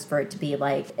that, just for it to be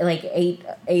like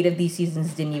eight of these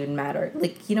seasons didn't even matter.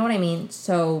 Like, you know what I mean?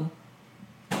 So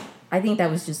I think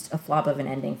that was just a flop of an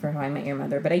ending for How I Met Your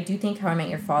Mother. But I do think How I Met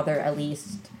Your Father, at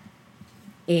least,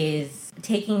 is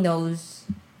taking those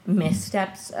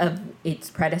missteps of its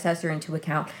predecessor into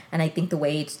account. And I think the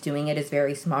way it's doing it is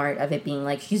very smart, of it being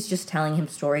like, she's just telling him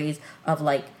stories of,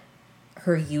 like,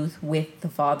 her youth with the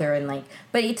father, and, like,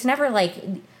 but it's never like,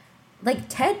 like,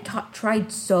 Ted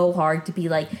tried so hard to be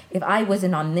like, if I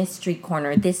wasn't on this street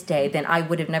corner this day, then I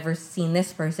would have never seen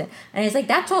this person. And it's like,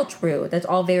 that's all true. That's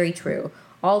all very true.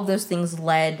 All of those things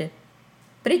led,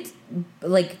 but it's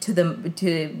like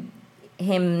to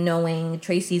him knowing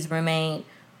Tracy's roommate,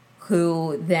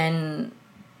 who then,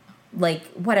 like,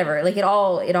 whatever, like, it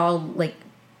all like,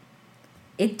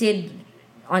 it did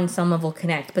on some level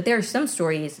connect. But there are some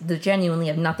stories that genuinely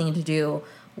have nothing to do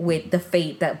with the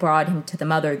fate that brought him to the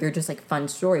mother. They're just like fun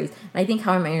stories. And I think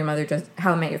How I Met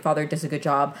Your Father does a good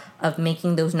job of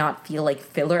making those not feel like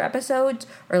filler episodes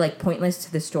or like pointless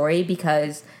to the story,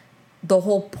 because the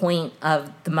whole point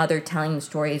of the mother telling the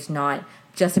story is not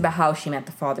just about how she met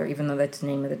the father, even though that's the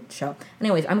name of the show.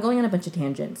 Anyways, I'm going on a bunch of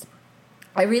tangents.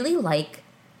 I really like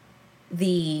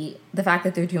the fact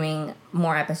that they're doing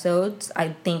more episodes. I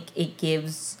think it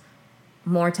gives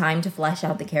more time to flesh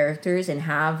out the characters and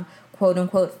have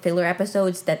quote-unquote filler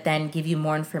episodes that then give you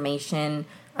more information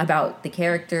about the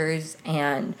characters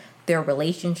and their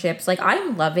relationships. Like,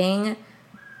 I'm loving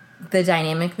the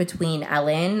dynamic between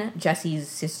Ellen, Jesse's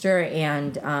sister,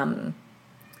 and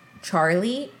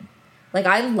Charlie. Like,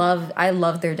 I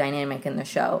love their dynamic in the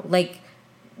show. Like,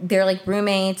 they're like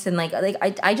roommates, and like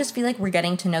I just feel like we're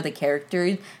getting to know the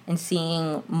characters and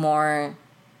seeing more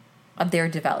of their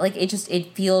develop. Like,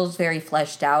 it feels very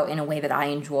fleshed out in a way that I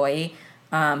enjoy.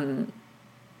 And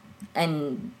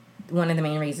one of the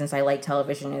main reasons I like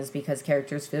television is because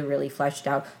characters feel really fleshed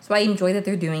out. So I enjoy that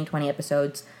they're doing 20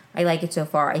 episodes. I like it so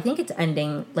far. I think it's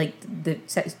ending, like, the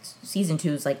season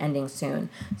 2 is, like, ending soon.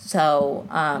 So,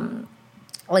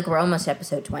 like, we're almost to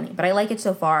episode 20. But I like it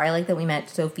so far. I like that we met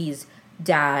Sophie's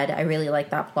dad. I really like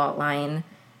that plot line.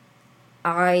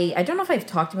 I don't know if I've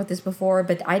talked about this before,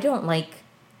 but I don't like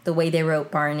the way they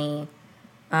wrote Barney.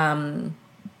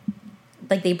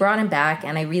 Like, they brought him back,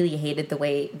 and I really hated the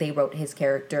way they wrote his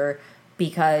character,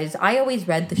 because I always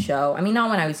read the show. I mean, not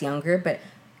when I was younger, but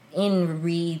in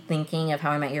rethinking of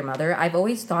How I Met Your Mother, I've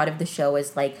always thought of the show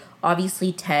as, like,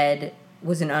 obviously Ted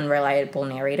was an unreliable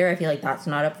narrator. I feel like that's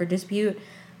not up for dispute.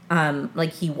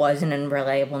 Like, he was an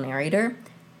unreliable narrator.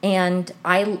 And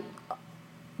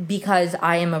because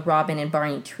I am a Robin and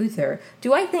Barney truther,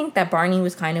 do I think that Barney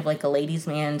was kind of like a ladies'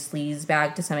 man,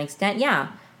 sleazebag to some extent? Yeah,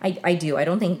 I do. I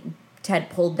don't think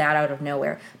Ted pulled that out of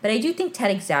nowhere. But I do think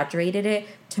Ted exaggerated it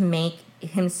to make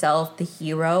himself the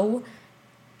hero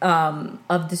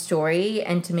of the story,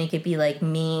 and to make it be like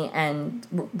me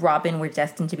and Robin were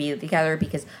destined to be together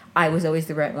because I was always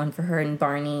the right one for her, and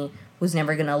Barney was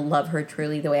never going to love her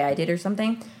truly the way I did or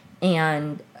something.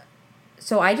 And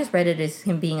so I just read it as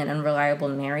him being an unreliable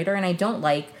narrator, and I don't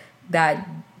like that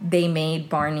they made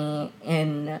Barney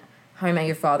in How I Met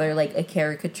Your Father like a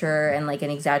caricature and like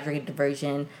an exaggerated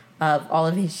version of all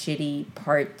of his shitty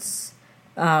parts,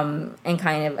 and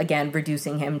kind of, again,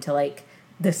 reducing him to like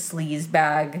the sleaze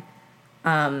bag.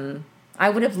 I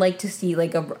would have liked to see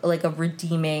like a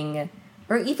redeeming,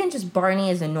 or even just Barney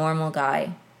as a normal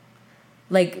guy.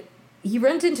 Like, he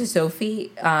runs into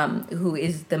Sophie, who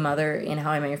is the mother in How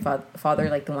I Met Your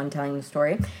Father, like the one telling the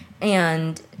story,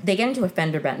 and they get into a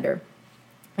fender bender,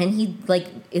 and he like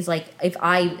is like, if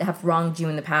I have wronged you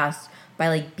in the past by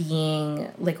like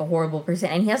being like a horrible person,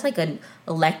 and he has like an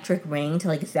electric ring to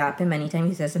like zap him anytime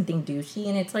he says something douchey,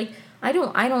 and it's like, I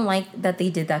don't like that they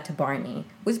did that to Barney.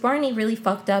 Was Barney really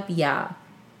fucked up? Yeah,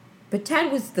 but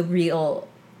Ted was the real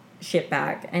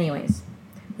shitbag. Anyways.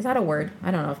 Is that a word?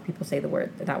 I don't know if people say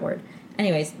that word.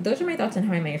 Anyways, those are my thoughts on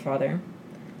How I Met Your Father.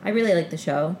 I really like the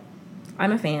show.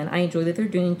 I'm a fan. I enjoy that they're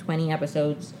doing 20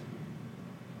 episodes.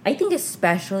 I think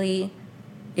especially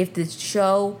if the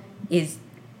show is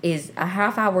a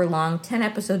half hour long, 10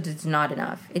 episodes is not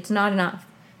enough. It's not enough.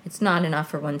 It's not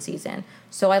enough for one season.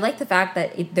 So I like the fact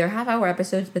that they're half hour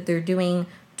episodes, but they're doing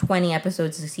 20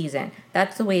 episodes a season.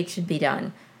 That's the way it should be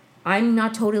done. I'm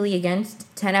not totally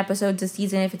against 10 episodes a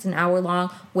season if it's an hour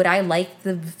long. Would I like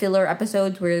the filler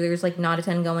episodes where there's like not a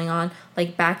ton going on,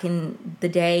 like back in the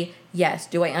day? Yes.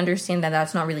 Do I understand that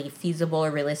that's not really feasible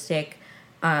or realistic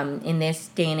in this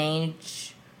day and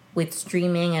age with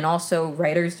streaming, and also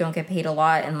writers don't get paid a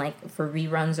lot and like for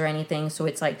reruns or anything, so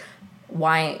it's like,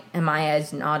 why am I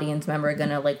as an audience member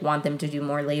gonna like want them to do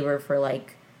more labor for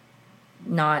like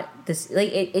not this,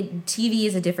 like TV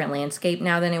is a different landscape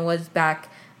now than it was back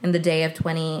in the day of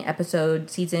 20 episode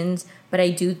seasons, but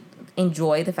I do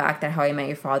enjoy the fact that How I Met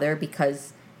Your Father,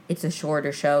 because it's a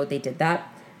shorter show, they did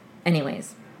that.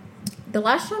 Anyways, the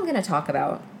last show I'm going to talk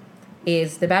about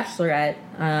is The Bachelorette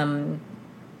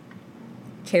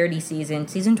charity season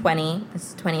 20.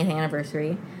 It's the 20th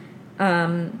anniversary.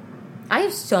 I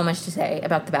have so much to say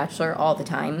about The Bachelor all the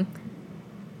time.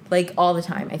 Like, all the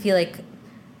time. I feel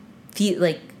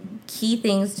like key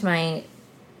things to my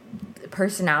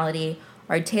personality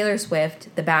are Taylor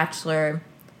Swift, The Bachelor,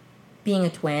 being a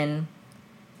twin,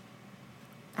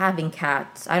 having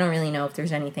cats. I don't really know if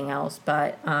there's anything else,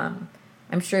 but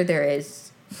I'm sure there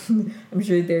is. I'm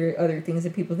sure there are other things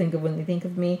that people think of when they think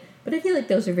of me, but I feel like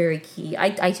those are very key.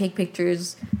 I take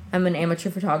pictures. I'm an amateur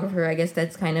photographer. I guess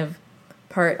that's kind of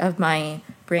part of my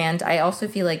brand. I also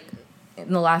feel like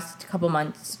in the last couple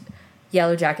months,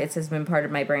 Yellow Jackets has been part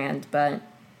of my brand, but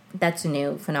that's a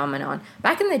new phenomenon.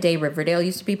 Back in the day, Riverdale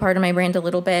used to be part of my brand a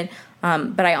little bit,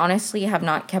 but I honestly have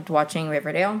not kept watching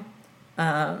Riverdale.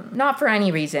 Not for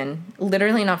any reason.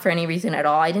 Literally not for any reason at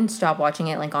all. I didn't stop watching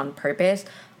it, like, on purpose.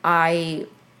 I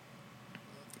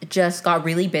just got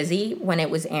really busy when it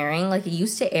was airing. Like, it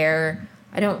used to air,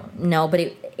 I don't know, but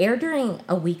it aired during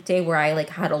a weekday where I, like,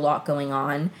 had a lot going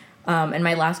on. And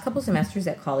my last couple semesters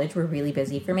at college were really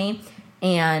busy for me.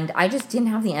 And I just didn't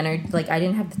have the energy, like, I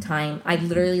didn't have the time. I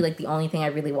literally, like, the only thing I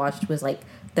really watched was, like,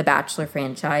 the Bachelor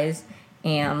franchise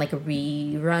and, like,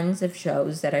 reruns of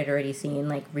shows that I'd already seen,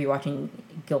 like, rewatching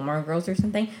Gilmore Girls or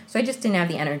something. So I just didn't have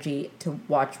the energy to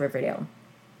watch Riverdale.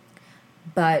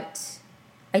 But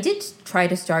I did try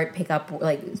to start it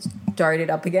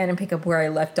up again and pick up where I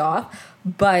left off.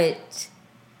 And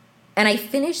I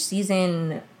finished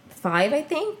season 5, I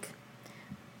think.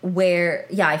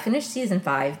 I finished season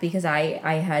 5 because I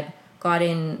had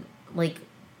gotten, like,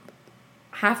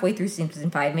 halfway through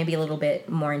season 5, maybe a little bit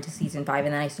more into season 5,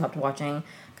 and then I stopped watching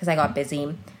because I got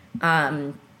busy.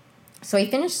 So I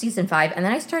finished season 5, and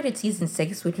then I started season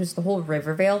 6, which was the whole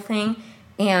Riverdale thing,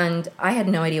 and I had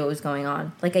no idea what was going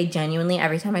on. Like, I genuinely,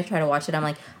 every time I try to watch it, I'm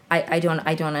like, I don't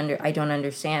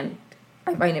understand.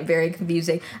 I find it very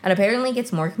confusing. And apparently it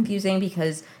gets more confusing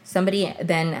because somebody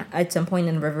then, at some point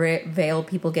in Riverdale,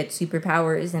 people get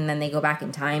superpowers and then they go back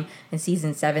in time. And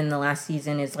season 7, the last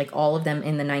season, is like all of them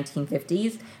in the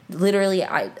 1950s. Literally,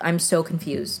 I'm so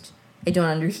confused. I don't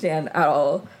understand at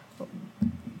all.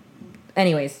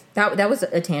 Anyways, that was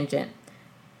a tangent.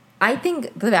 I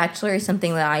think The Bachelor is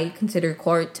something that I consider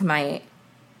core to my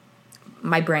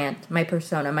brand, my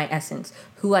persona, my essence,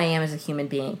 who I am as a human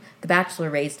being. The Bachelor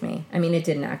raised me. I mean, it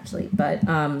didn't actually, but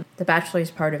The Bachelor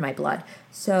is part of my blood.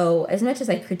 So as much as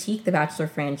I critique the Bachelor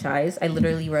franchise, I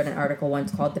literally wrote an article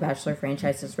once called The Bachelor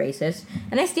Franchise is Racist,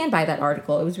 and I stand by that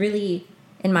article. It was really,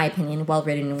 in my opinion,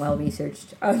 well-written and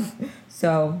well-researched.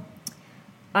 So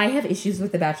I have issues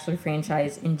with the Bachelor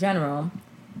franchise in general,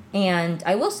 and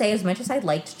I will say, as much as I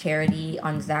liked Charity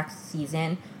on Zach's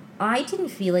season, I didn't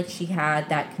feel like she had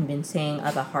that convincing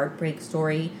of a heartbreak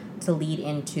story to lead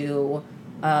into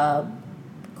a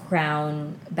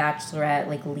Crown Bachelorette,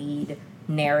 like, lead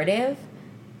narrative.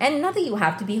 And not that you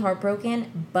have to be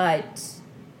heartbroken, but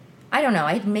I don't know.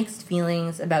 I had mixed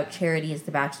feelings about Charity as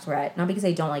the Bachelorette. Not because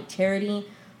I don't like Charity,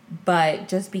 but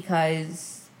just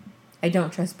because I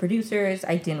don't trust producers.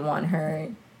 I didn't want her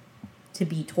to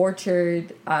be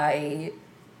tortured. I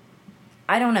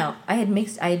don't know. I had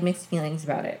mixed feelings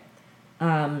about it.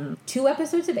 2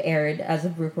 episodes have aired as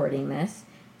of recording this,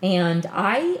 and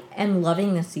I am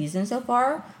loving this season so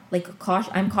far. Like,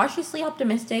 I'm cautiously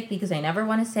optimistic because I never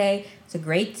want to say it's a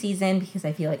great season, because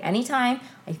I feel like anytime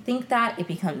I think that, it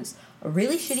becomes a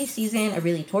really shitty season, a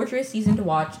really torturous season to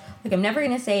watch. Like, I'm never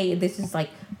going to say this is, like,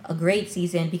 a great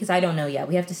season because I don't know yet.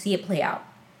 We have to see it play out.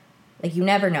 Like, you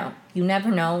never know. You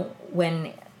never know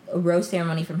when a rose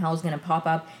ceremony from hell is going to pop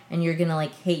up and you're going to,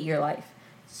 like, hate your life.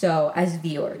 So, as a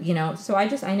viewer, you know? So, I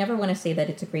never want to say that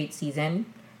it's a great season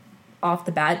off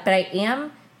the bat, but I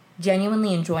am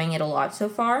genuinely enjoying it a lot so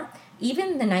far.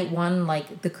 Even the night 1,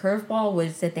 like, the curveball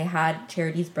was that they had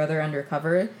Charity's brother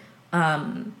undercover.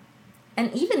 And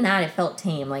even that, it felt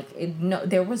tame. Like,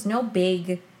 there was no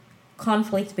big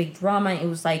conflict, big drama. It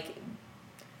was like,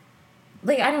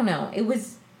 I don't know. It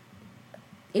was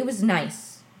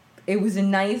nice. It was a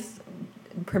nice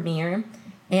premiere.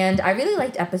 And I really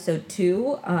liked episode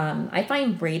 2. I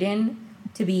find Brayden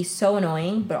to be so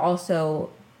annoying, but also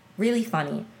really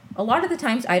funny. A lot of the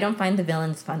times, I don't find the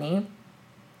villains funny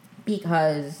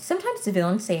because sometimes the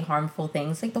villains say harmful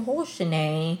things. Like, the whole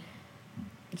Shanae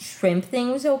shrimp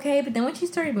thing was okay, but then when she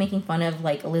started making fun of,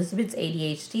 like, Elizabeth's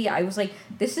ADHD, I was like,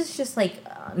 this is just, like,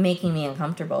 making me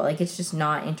uncomfortable. Like, it's just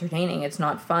not entertaining. It's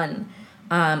not fun.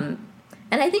 And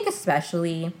I think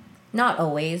especially, not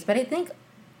always, but I think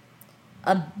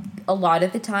a lot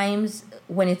of the times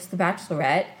when it's the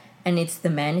Bachelorette and it's the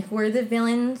men who are the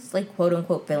villains, like,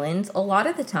 quote-unquote villains, a lot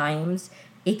of the times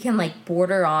it can, like,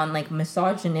 border on, like,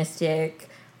 misogynistic,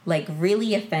 like,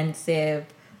 really offensive,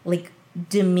 like,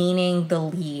 demeaning the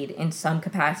lead in some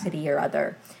capacity or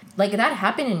other. Like, that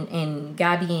happened in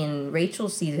Gabby and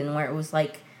Rachel's season, where it was,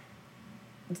 like,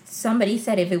 somebody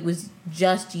said if it was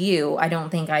just you, I don't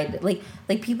think I'd like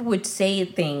people would say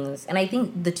things, and I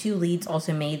think the two leads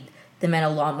also made the men a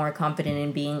lot more confident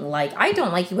in being like, I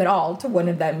don't like you at all, to one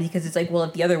of them, because it's like, well,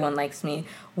 if the other one likes me,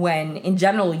 when in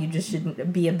general you just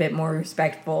should be a bit more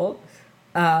respectful.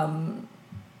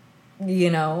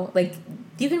 You know, like,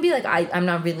 you can be like, I'm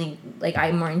not really, like,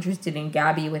 I'm more interested in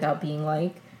Gabby without being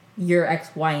like, you're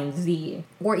X, Y, and Z.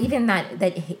 Or even that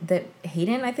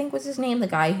Hayden, I think was his name, the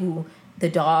guy who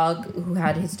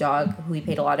had his dog, who he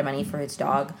paid a lot of money for his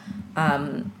dog,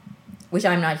 which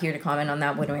I'm not here to comment on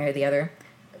that one way or the other.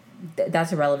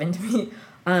 That's irrelevant to me.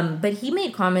 But he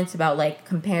made comments about, like,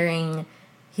 comparing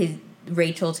his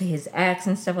Rachel to his ex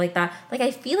and stuff like that. Like,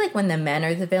 I feel like when the men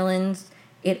are the villains,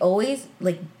 it always,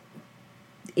 like,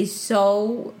 is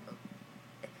so,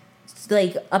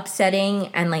 like, upsetting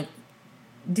and, like,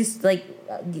 just, like,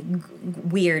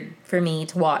 weird for me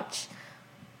to watch.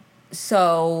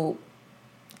 So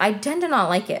I tend to not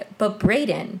like it. But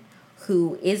Brayden,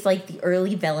 who is, like, the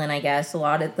early villain, I guess, a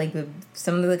lot of, like,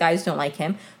 some of the guys don't like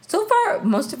him. So far,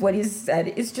 most of what he's said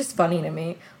is just funny to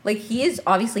me. Like, he is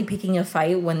obviously picking a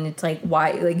fight when it's like,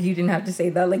 why? Like, you didn't have to say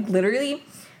that. Like, literally,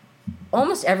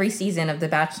 almost every season of The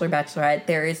Bachelor, Bachelorette,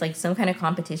 there is, like, some kind of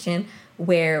competition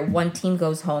where one team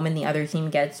goes home and the other team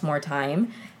gets more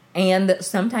time. And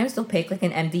sometimes they'll pick, like,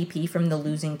 an MVP from the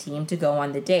losing team to go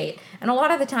on the date. And a lot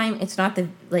of the time, it's not the,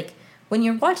 like, when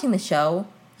you're watching the show,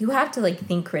 you have to, like,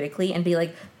 think critically and be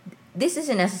like, this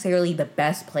isn't necessarily the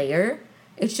best player.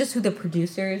 It's just who the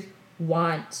producers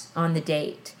want on the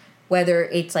date. Whether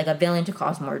it's, like, a villain to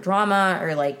cause more drama,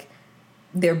 or, like,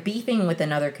 they're beefing with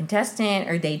another contestant,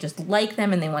 or they just like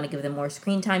them and they want to give them more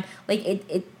screen time.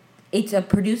 Like, it's a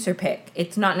producer pick.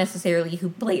 It's not necessarily who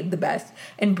played the best.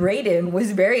 And Brayden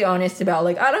was very honest about,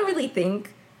 like, I don't really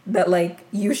think that, like,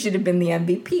 you should have been the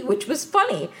MVP, which was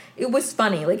funny. It was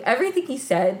funny. Like, everything he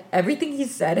said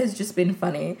has just been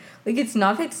funny. Like, it's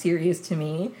not that serious to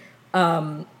me.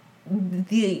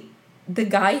 The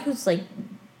guy who's, like,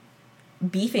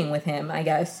 beefing with him, I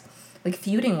guess, like,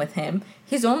 feuding with him,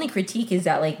 his only critique is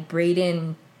that, like,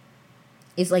 Brayden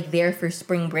is, like, there for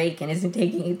spring break and isn't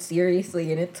taking it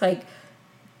seriously, and it's like,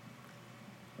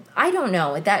 I don't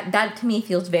know, that to me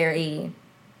feels very,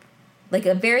 like,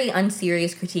 a very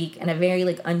unserious critique and a very,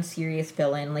 like, unserious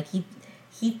villain. Like,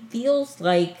 he feels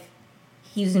like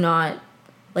he's not,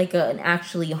 like, an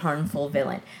actually harmful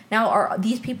villain. Now, are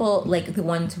these people, like, the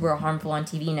ones who are harmful on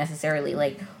TV necessarily,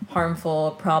 like,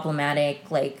 harmful,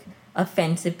 problematic, like,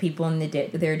 offensive people in their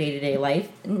day-to-day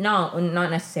life? No, not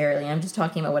necessarily. I'm just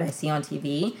talking about what I see on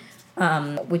TV,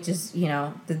 which is, you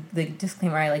know, the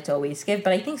disclaimer I like to always give.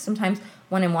 But I think sometimes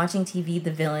when I'm watching TV,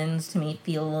 the villains, to me,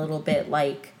 feel a little bit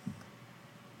like,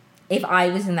 if I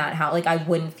was in that house, like, I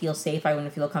wouldn't feel safe, I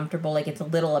wouldn't feel comfortable, like, it's a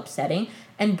little upsetting.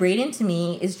 And Brayden, to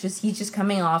me, he's just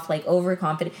coming off, like,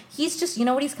 overconfident. He's just, you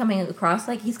know what he's coming across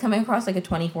like? He's coming across like a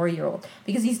 24-year-old,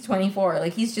 because he's 24.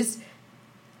 Like, he's just,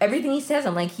 everything he says,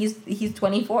 I'm like, he's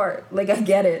 24. Like, I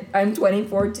get it. I'm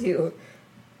 24 too.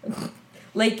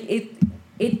 Like,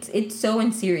 it's so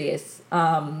unserious.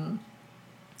 I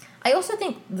also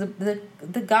think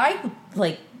the guy who,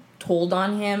 like, told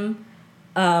on him,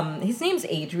 his name's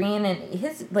Adrian, and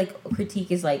his, like,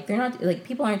 critique is, like, they're not, like,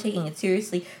 people aren't taking it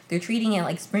seriously. They're treating it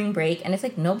like spring break, and it's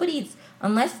like, nobody's,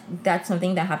 unless that's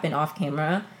something that happened off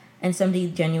camera, and somebody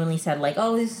genuinely said, like,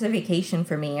 oh, this is a vacation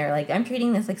for me, or, like, I'm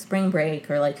treating this like spring break,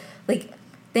 or, like,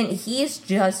 then he is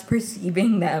just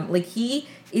perceiving them. Like, he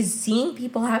is seeing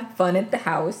people have fun at the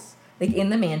house, like, in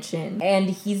the mansion, and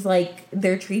he's like,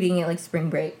 they're treating it like spring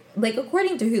break. Like,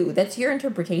 according to who? That's your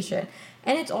interpretation.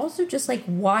 And it's also just, like,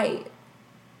 why?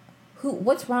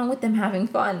 What's wrong with them having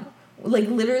fun? Like,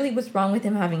 literally, what's wrong with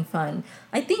them having fun?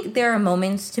 I think there are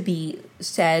moments to be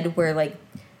said where, like,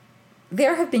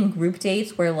 there have been group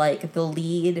dates where, like, the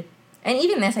lead, and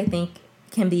even this, I think,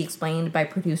 can be explained by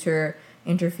producer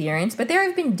interference, but there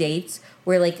have been dates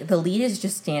where, like, the lead is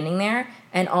just standing there,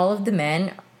 and all of the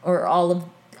men,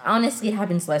 honestly, it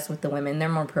happens less with the women, they're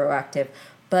more proactive,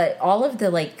 but all of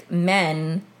the, like,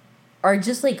 men are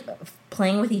just, like,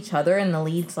 playing with each other, and the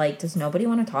lead's like, does nobody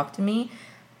want to talk to me?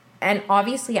 And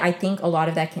obviously, I think a lot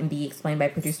of that can be explained by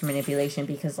producer manipulation,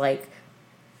 because, like,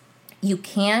 you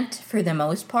can't, for the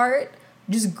most part,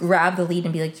 just grab the lead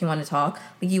and be like, do you want to talk?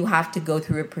 Like, you have to go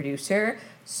through a producer.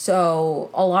 So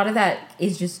a lot of that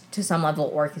is just, to some level,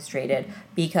 orchestrated,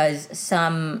 because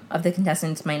some of the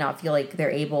contestants might not feel like they're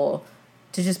able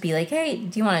to just be like, hey,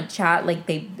 do you want to chat? Like,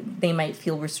 they might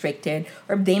feel restricted,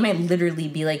 or they might literally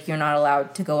be like, you're not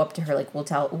allowed to go up to her. Like,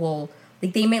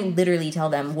 like, they might literally tell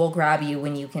them, we'll grab you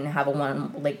when you can have a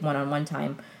one-on-one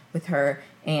time. with her.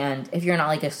 And if you're not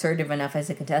like assertive enough as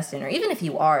a contestant, or even if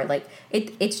you are, like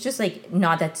it's just like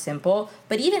not that simple.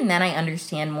 But even then, I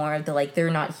understand more of the like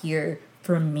they're not here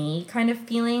for me kind of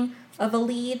feeling of a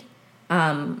lead,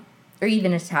 or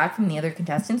even attack from the other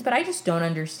contestants. But I just don't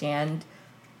understand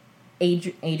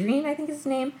Adrian, I think is his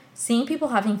name, seeing people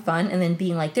having fun and then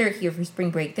being like, they're here for spring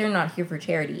break, they're not here for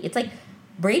charity. It's like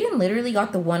Brayden literally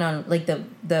got the one on like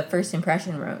the first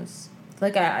impression rose.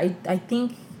 Like I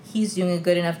think he's doing a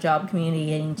good enough job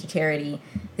communicating to Charity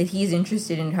that he's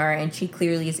interested in her and she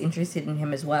clearly is interested in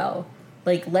him as well.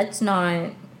 Like, let's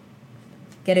not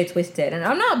get it twisted. And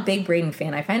I'm not a big Brayden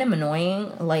fan. I find him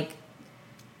annoying. Like,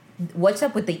 what's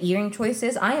up with the earring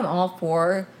choices? I am all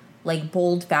for like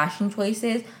bold fashion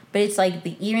choices, but it's like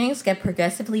the earrings get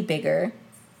progressively bigger.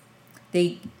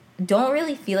 They don't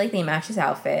really feel like they match his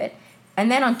outfit. And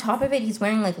then on top of it, he's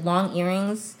wearing like long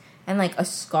earrings and like a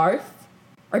scarf.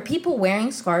 Are people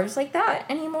wearing scarves like that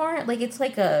anymore? Like, it's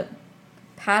like a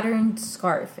patterned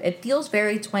scarf. It feels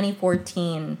very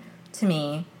 2014 to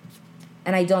me,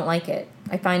 and I don't like it.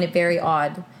 I find it very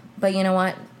odd. But you know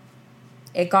what?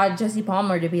 It got Jesse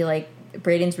Palmer to be like,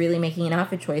 Brayden's really making an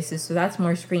outfit choices, so that's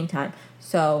more screen time.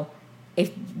 So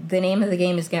if the name of the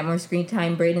game is get more screen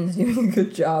time, Brayden's doing a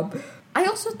good job. I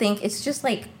also think it's just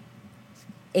like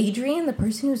Adrian, the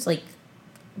person who's like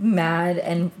mad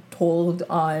and told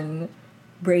on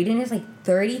Brayden, is like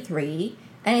 33,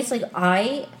 and it's like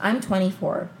I'm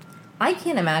 24. I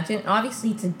can't imagine.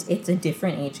 Obviously, it's a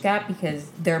different age gap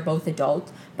because they're both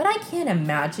adults, but I can't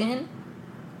imagine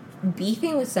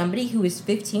beefing with somebody who is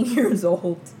 15 years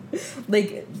old,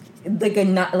 like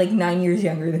 9 years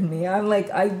younger than me. I'm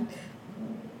like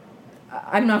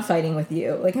I'm not fighting with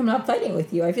you. Like, I'm not fighting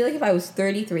with you. I feel like if I was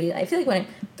 33, I feel like when I'm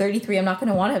 33, I'm not going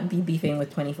to want to be beefing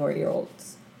with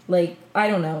 24-year-olds. Like, I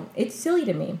don't know. It's silly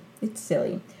to me. It's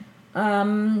silly. I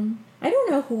don't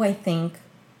know who I think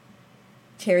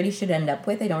Charity should end up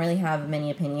with. I don't really have many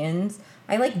opinions.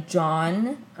 I like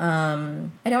John. I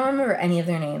don't remember any of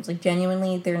their names. Like,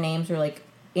 genuinely, their names are, like,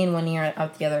 in one ear,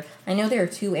 out the other. I know there are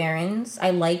two Aarons.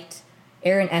 I liked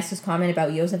Aaron S.'s comment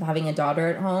about Yosef having a daughter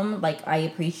at home. Like, I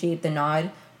appreciate the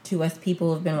nod to us people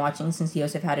who have been watching since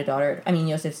Yosef had a daughter. I mean,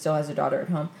 Yosef still has a daughter at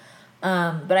home.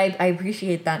 But I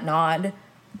appreciate that nod.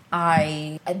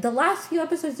 The last few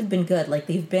episodes have been good. Like,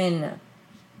 they've been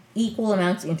equal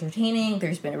amounts entertaining.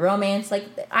 There's been a romance. Like,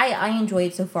 I enjoy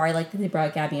it so far. I like that they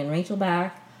brought Gabby and Rachel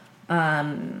back.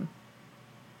 I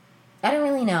don't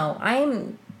really know.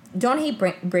 Don't hate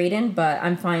Brayden, but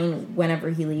I'm fine whenever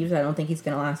he leaves. I don't think he's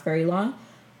going to last very long.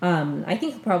 I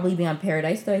think he'll probably be on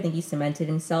Paradise, though. I think he cemented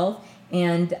himself.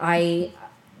 And I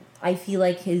feel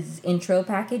like his intro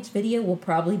package video will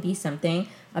probably be something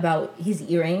about his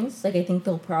earrings. Like, I think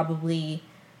they'll probably,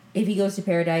 if he goes to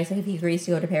Paradise, like if he agrees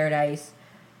to go to Paradise,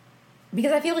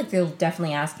 because I feel like they'll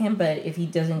definitely ask him, but if he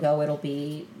doesn't go, it'll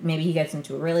be, maybe he gets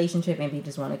into a relationship, maybe he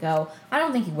doesn't want to go. I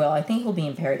don't think he will. I think he'll be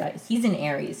in Paradise. He's in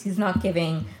Aries. He's not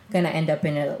gonna end up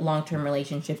in a long-term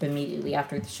relationship immediately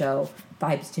after the show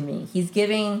vibes to me. He's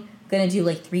gonna do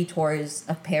like 3 tours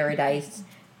of Paradise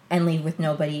and leave with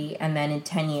nobody, and then in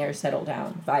 10 years settle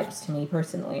down vibes to me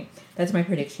personally. That's my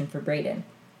prediction for Brayden.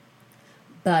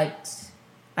 But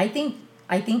I think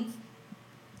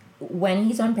when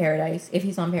he's on Paradise, if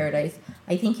he's on Paradise,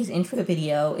 I think his intro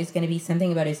video is going to be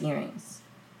something about his earrings.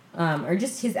 Or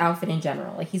just his outfit in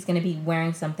general. Like, he's going to be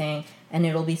wearing something, and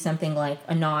it'll be something like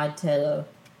a nod to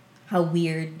how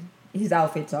weird his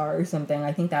outfits are or something.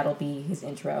 I think that'll be his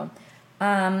intro.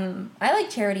 I like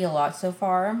Charity a lot so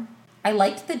far. I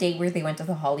liked the date where they went to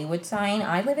the Hollywood sign.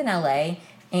 I live in LA,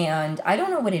 and I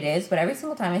don't know what it is, but every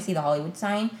single time I see the Hollywood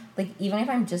sign, like, even if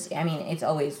it's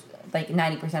always, like,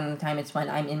 90% of the time it's when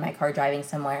I'm in my car driving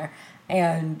somewhere,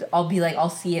 and I'll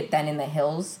see it then in the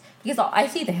hills, because I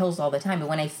see the hills all the time, but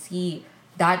when I see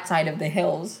that side of the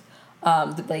hills,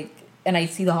 and I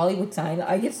see the Hollywood sign,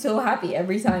 I get so happy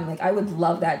every time. Like, I would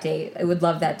love that date.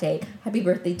 Happy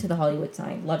birthday to the Hollywood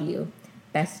sign. Love you,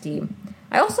 bestie.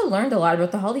 I also learned a lot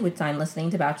about the Hollywood sign listening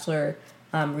to Bachelor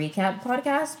recap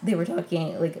podcast. They were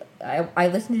talking, like, I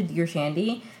listened to Dear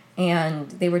Shandy, and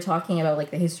they were talking about,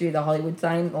 like, the history of the Hollywood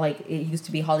sign. Like, it used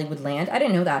to be Hollywood Land. I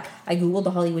didn't know that. I Googled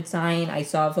the Hollywood sign. I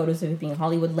saw photos of it being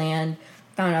Hollywood Land.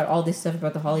 Found out all this stuff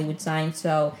about the Hollywood sign.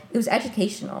 So it was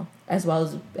educational as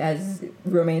well as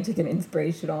romantic and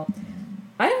inspirational.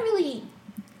 I don't really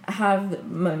have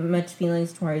much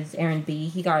feelings towards Aaron B.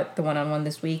 He got the one-on-one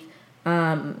this week.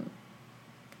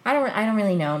 I don't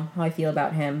really know how I feel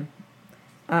about him.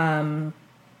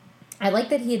 I like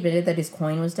that he admitted that his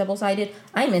coin was double-sided.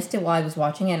 I missed it while I was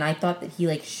watching it, and I thought that he,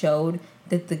 like, showed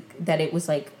that it was,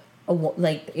 like,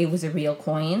 like it was a real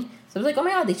coin. So I was like, oh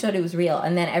my god, they showed it was real.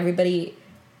 And then everybody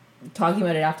talking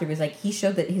about it after was like, he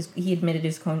showed that he admitted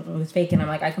his coin was fake, and I'm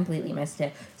like, I completely missed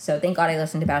it. So thank God I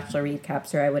listened to Bachelor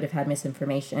recaps, or I would have had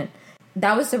misinformation.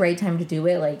 That was the right time to do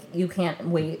it. Like, you can't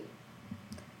wait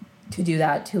to do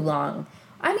that too long.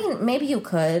 I mean, maybe you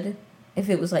could if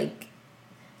it was like,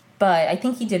 but I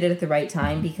think he did it at the right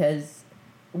time, because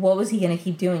what was he going to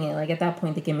keep doing it? Like, at that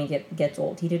point, the gimmick gets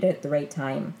old. He did it at the right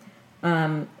time.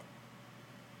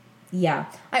 Yeah.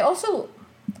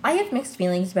 I have mixed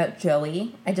feelings about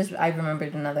Joey. I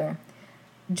remembered another.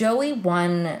 Joey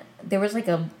won, there was like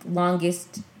a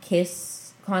longest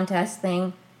kiss contest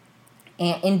thing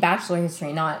in Bachelor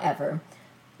history, not ever.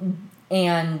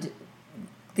 And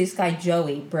this guy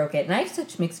Joey broke it. And I have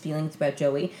such mixed feelings about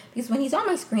Joey, because when he's on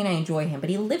my screen, I enjoy him. But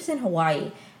he lives in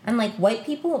Hawaii. And, like, white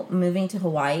people moving to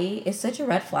Hawaii is such a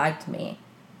red flag to me.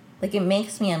 Like, it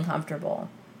makes me uncomfortable.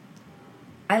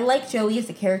 I like Joey as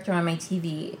a character on my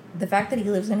TV. The fact that he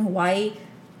lives in Hawaii,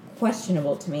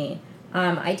 questionable to me.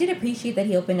 I did appreciate that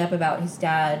he opened up about his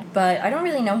dad, but I don't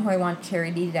really know who I want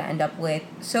Charity to end up with.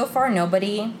 So far,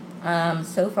 nobody.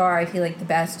 So far, I feel like the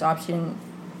best option...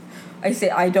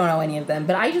 I don't know any of them,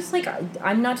 but I just, like,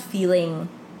 I'm not feeling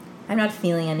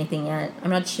anything yet. I'm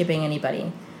not shipping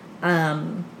anybody.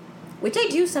 Which I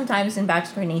do sometimes in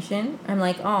Bachelor Nation. I'm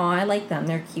like, oh, I like them.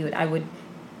 They're cute. I would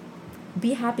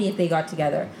be happy if they got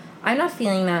together. I'm not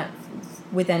feeling that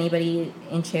with anybody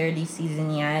in Charity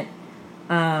season yet.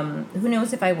 Who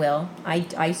knows if I will.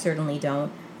 I certainly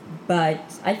don't.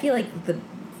 But I feel like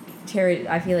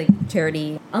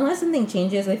Charity, unless something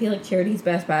changes, I feel like Charity's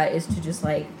best bet is to just,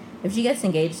 like, if she gets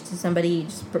engaged to somebody,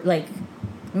 just, like,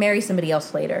 marry somebody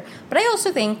else later. But I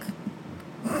also think,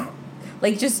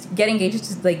 like, just get engaged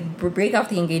to, like, break off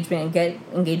the engagement and get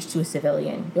engaged to a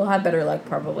civilian. You'll have better luck,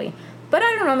 probably. But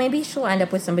I don't know, maybe she'll end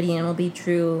up with somebody and it'll be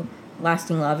true,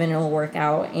 lasting love, and it'll work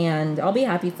out, and I'll be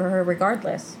happy for her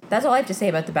regardless. That's all I have to say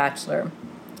about The Bachelor.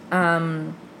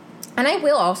 And I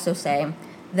will also say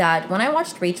that when I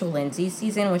watched Rachel Lindsay's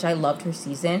season, which I loved her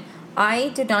season, I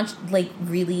did not, like,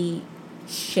 really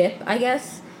ship, I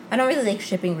guess. I don't really like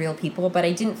shipping real people, but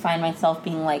I didn't find myself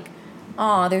being like,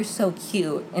 aw, they're so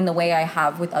cute, in the way I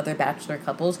have with other Bachelor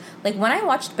couples. Like, when I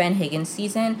watched Ben Higgins'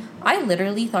 season, I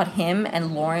literally thought him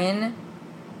and Lauren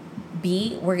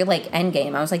B were, like,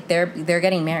 endgame. I was like, they're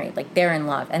getting married. Like, they're in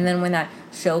love. And then when that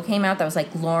show came out, that was,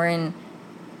 like, Lauren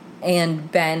and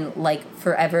Ben, like,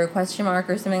 forever, or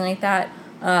something like that.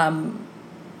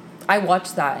 I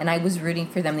watched that, and I was rooting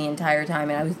for them the entire time,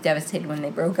 and I was devastated when they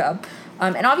broke up.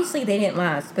 And obviously, they didn't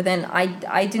last. But then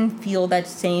I didn't feel that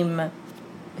same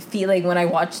feeling when I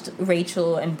watched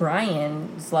Rachel and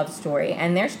Brian's love story,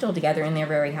 and they're still together and they're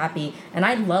very happy, and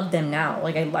I love them now.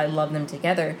 Like, I love them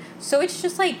together. So it's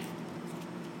just like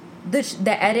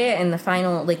the edit and the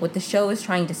final, like, what the show is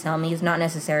trying to sell me is not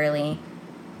necessarily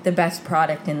the best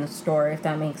product in the store, if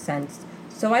that makes sense.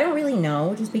 So I don't really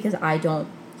know. Just because I don't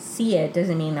see it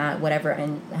doesn't mean that whatever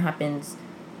happens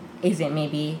isn't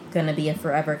maybe gonna be a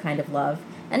forever kind of love.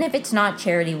 And if it's not,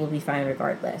 Charity will be fine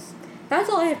regardless. That's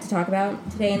all I have to talk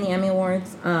about today in the Emmy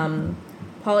Awards.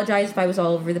 Apologize if I was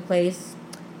all over the place,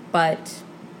 but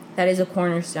that is a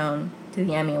cornerstone to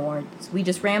the Emmy Awards. We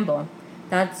just ramble.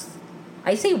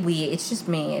 I say we, it's just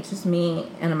me. It's just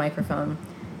me and a microphone.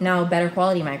 Now, a better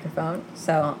quality microphone.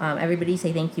 So, everybody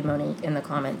say thank you, Monique, in the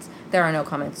comments. There are no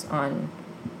comments on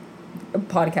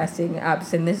podcasting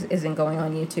apps, and this isn't going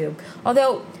on YouTube.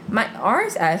 Although, my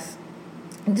RSS,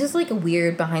 just like a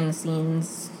weird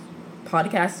behind-the-scenes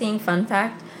podcasting fun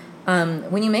fact.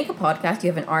 When you make a podcast,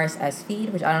 you have an RSS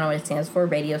feed, which I don't know what it stands for,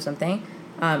 radio something.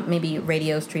 Maybe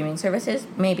radio streaming services.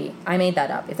 Maybe. I made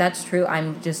that up. If that's true,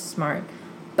 I'm just smart.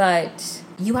 But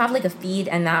you have like a feed,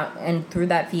 and through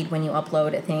that feed, when you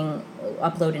upload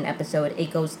an episode,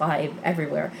 it goes live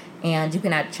everywhere. And you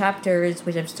can add chapters,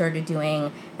 which I've started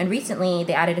doing. And recently,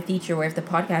 they added a feature where if the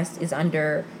podcast is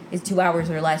 2 hours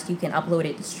or less, you can upload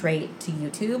it straight to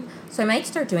YouTube. So I might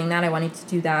start doing that. I wanted to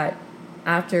do that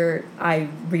after I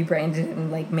rebranded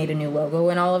and, like, made a new logo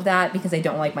and all of that, because I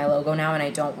don't like my logo now, and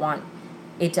I don't want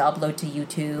it to upload to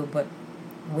YouTube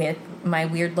with my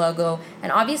weird logo.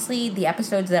 And obviously, the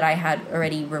episodes that I had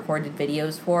already recorded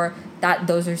videos for,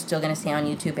 those are still going to stay on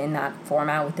YouTube in that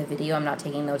format with the video. I'm not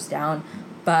taking those down.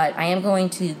 But I am going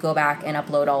to go back and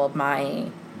upload all of my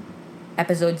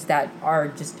episodes that are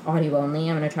just audio only.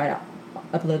 I'm going to try to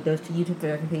upload those to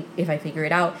YouTube if I figure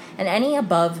it out. And any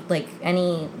above, like,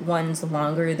 any ones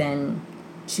longer than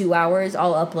 2 hours,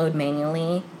 I'll upload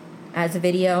manually as a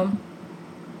video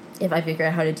if I figure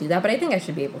out how to do that. But I think I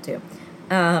should be able to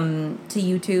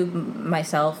YouTube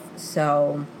myself.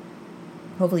 So,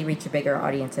 hopefully reach a bigger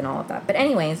audience and all of that. But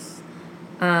anyways,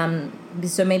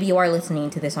 so maybe you are listening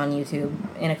to this on YouTube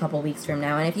in a couple weeks from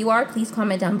now. And if you are, please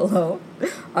comment down below,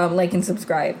 like and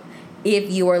subscribe.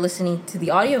 If you are listening to the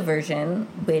audio version,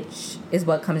 which is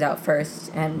what comes out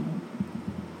first and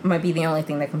might be the only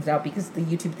thing that comes out because the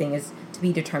YouTube thing is to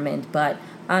be determined. But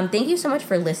thank you so much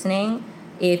for listening.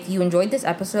 If you enjoyed this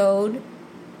episode,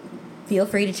 feel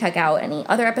free to check out any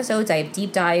other episodes. I have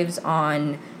deep dives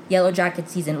on Yellow Jacket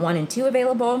Season 1 and 2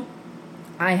 available.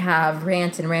 I have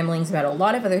rants and ramblings about a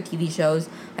lot of other TV shows.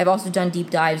 I've also done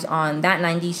deep dives on That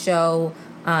 90s Show,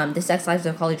 The Sex Lives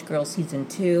of College Girls Season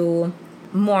 2.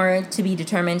 More to be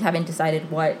determined. Haven't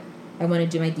decided what I want to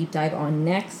do my deep dive on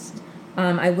next.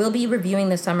 I will be reviewing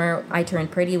The Summer I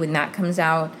Turned Pretty when that comes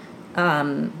out.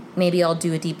 Maybe I'll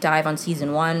do a deep dive on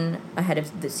Season 1 ahead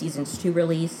of the Seasons 2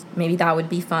 release. Maybe that would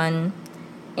be fun.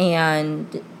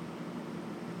 And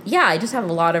yeah, I just have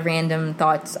a lot of random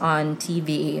thoughts on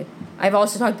TV. I've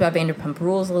also talked about Vanderpump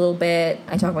Rules a little bit.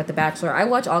 I talk about The Bachelor. I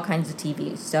watch all kinds of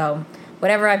TV. So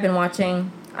whatever I've been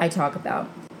watching, I talk about.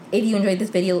 If you enjoyed this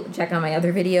video, check out my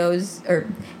other videos. Or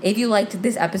if you liked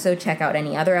this episode, check out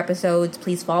any other episodes.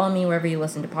 Please follow me wherever you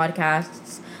listen to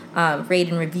podcasts. Rate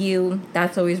and review.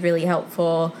 That's always really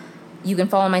helpful. You can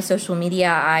follow my social media.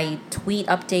 I tweet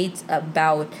updates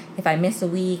about if I miss a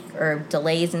week or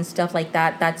delays and stuff like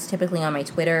that. That's typically on my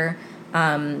Twitter.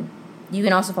 You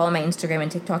can also follow my Instagram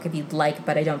and TikTok if you'd like,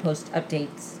 but I don't post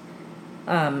updates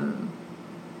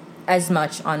as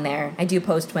much on there. I do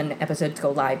post when episodes go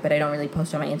live, but I don't really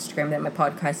post on my Instagram that my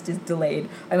podcast is delayed.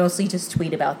 I mostly just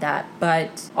tweet about that.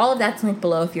 But all of that's linked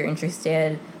below if you're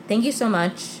interested. Thank you so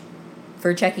much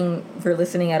for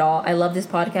listening at all. I love this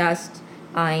podcast.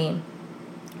 I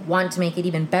want to make it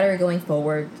even better going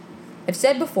forward. I've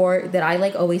said before that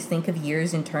I always think of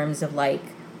years in terms of my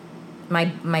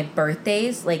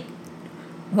birthdays.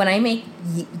 When I make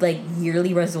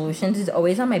yearly resolutions, it's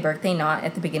always on my birthday, not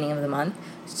at the beginning of the month.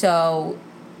 So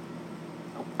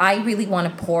I really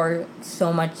want to pour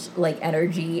so much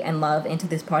energy and love into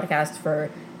this podcast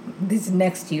for this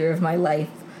next year of my life,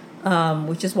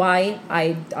 which is why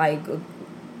I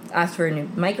asked for a new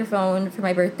microphone for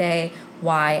my birthday,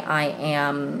 why I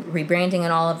am rebranding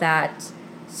and all of that.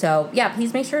 So yeah,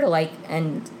 please make sure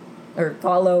to or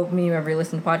follow me wherever you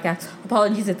listen to podcasts.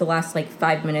 Apologies if the last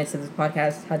 5 minutes of this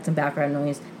podcast had some background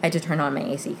noise. I had to turn on my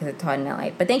AC because it's hot in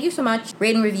LA. But thank you so much.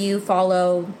 Rate and review,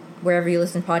 follow wherever you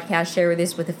listen to podcasts, share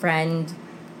this with a friend.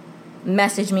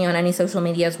 Message me on any social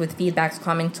medias with feedbacks,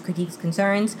 comments, critiques,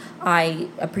 concerns. I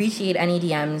appreciate any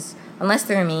DMs, unless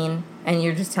they're mean and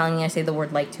you're just telling me I say the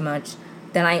word too much.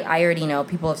 Then I already know.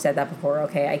 People have said that before.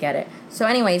 Okay, I get it. So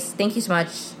anyways, thank you so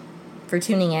much for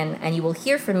tuning in, and you will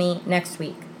hear from me next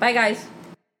week. Bye, guys.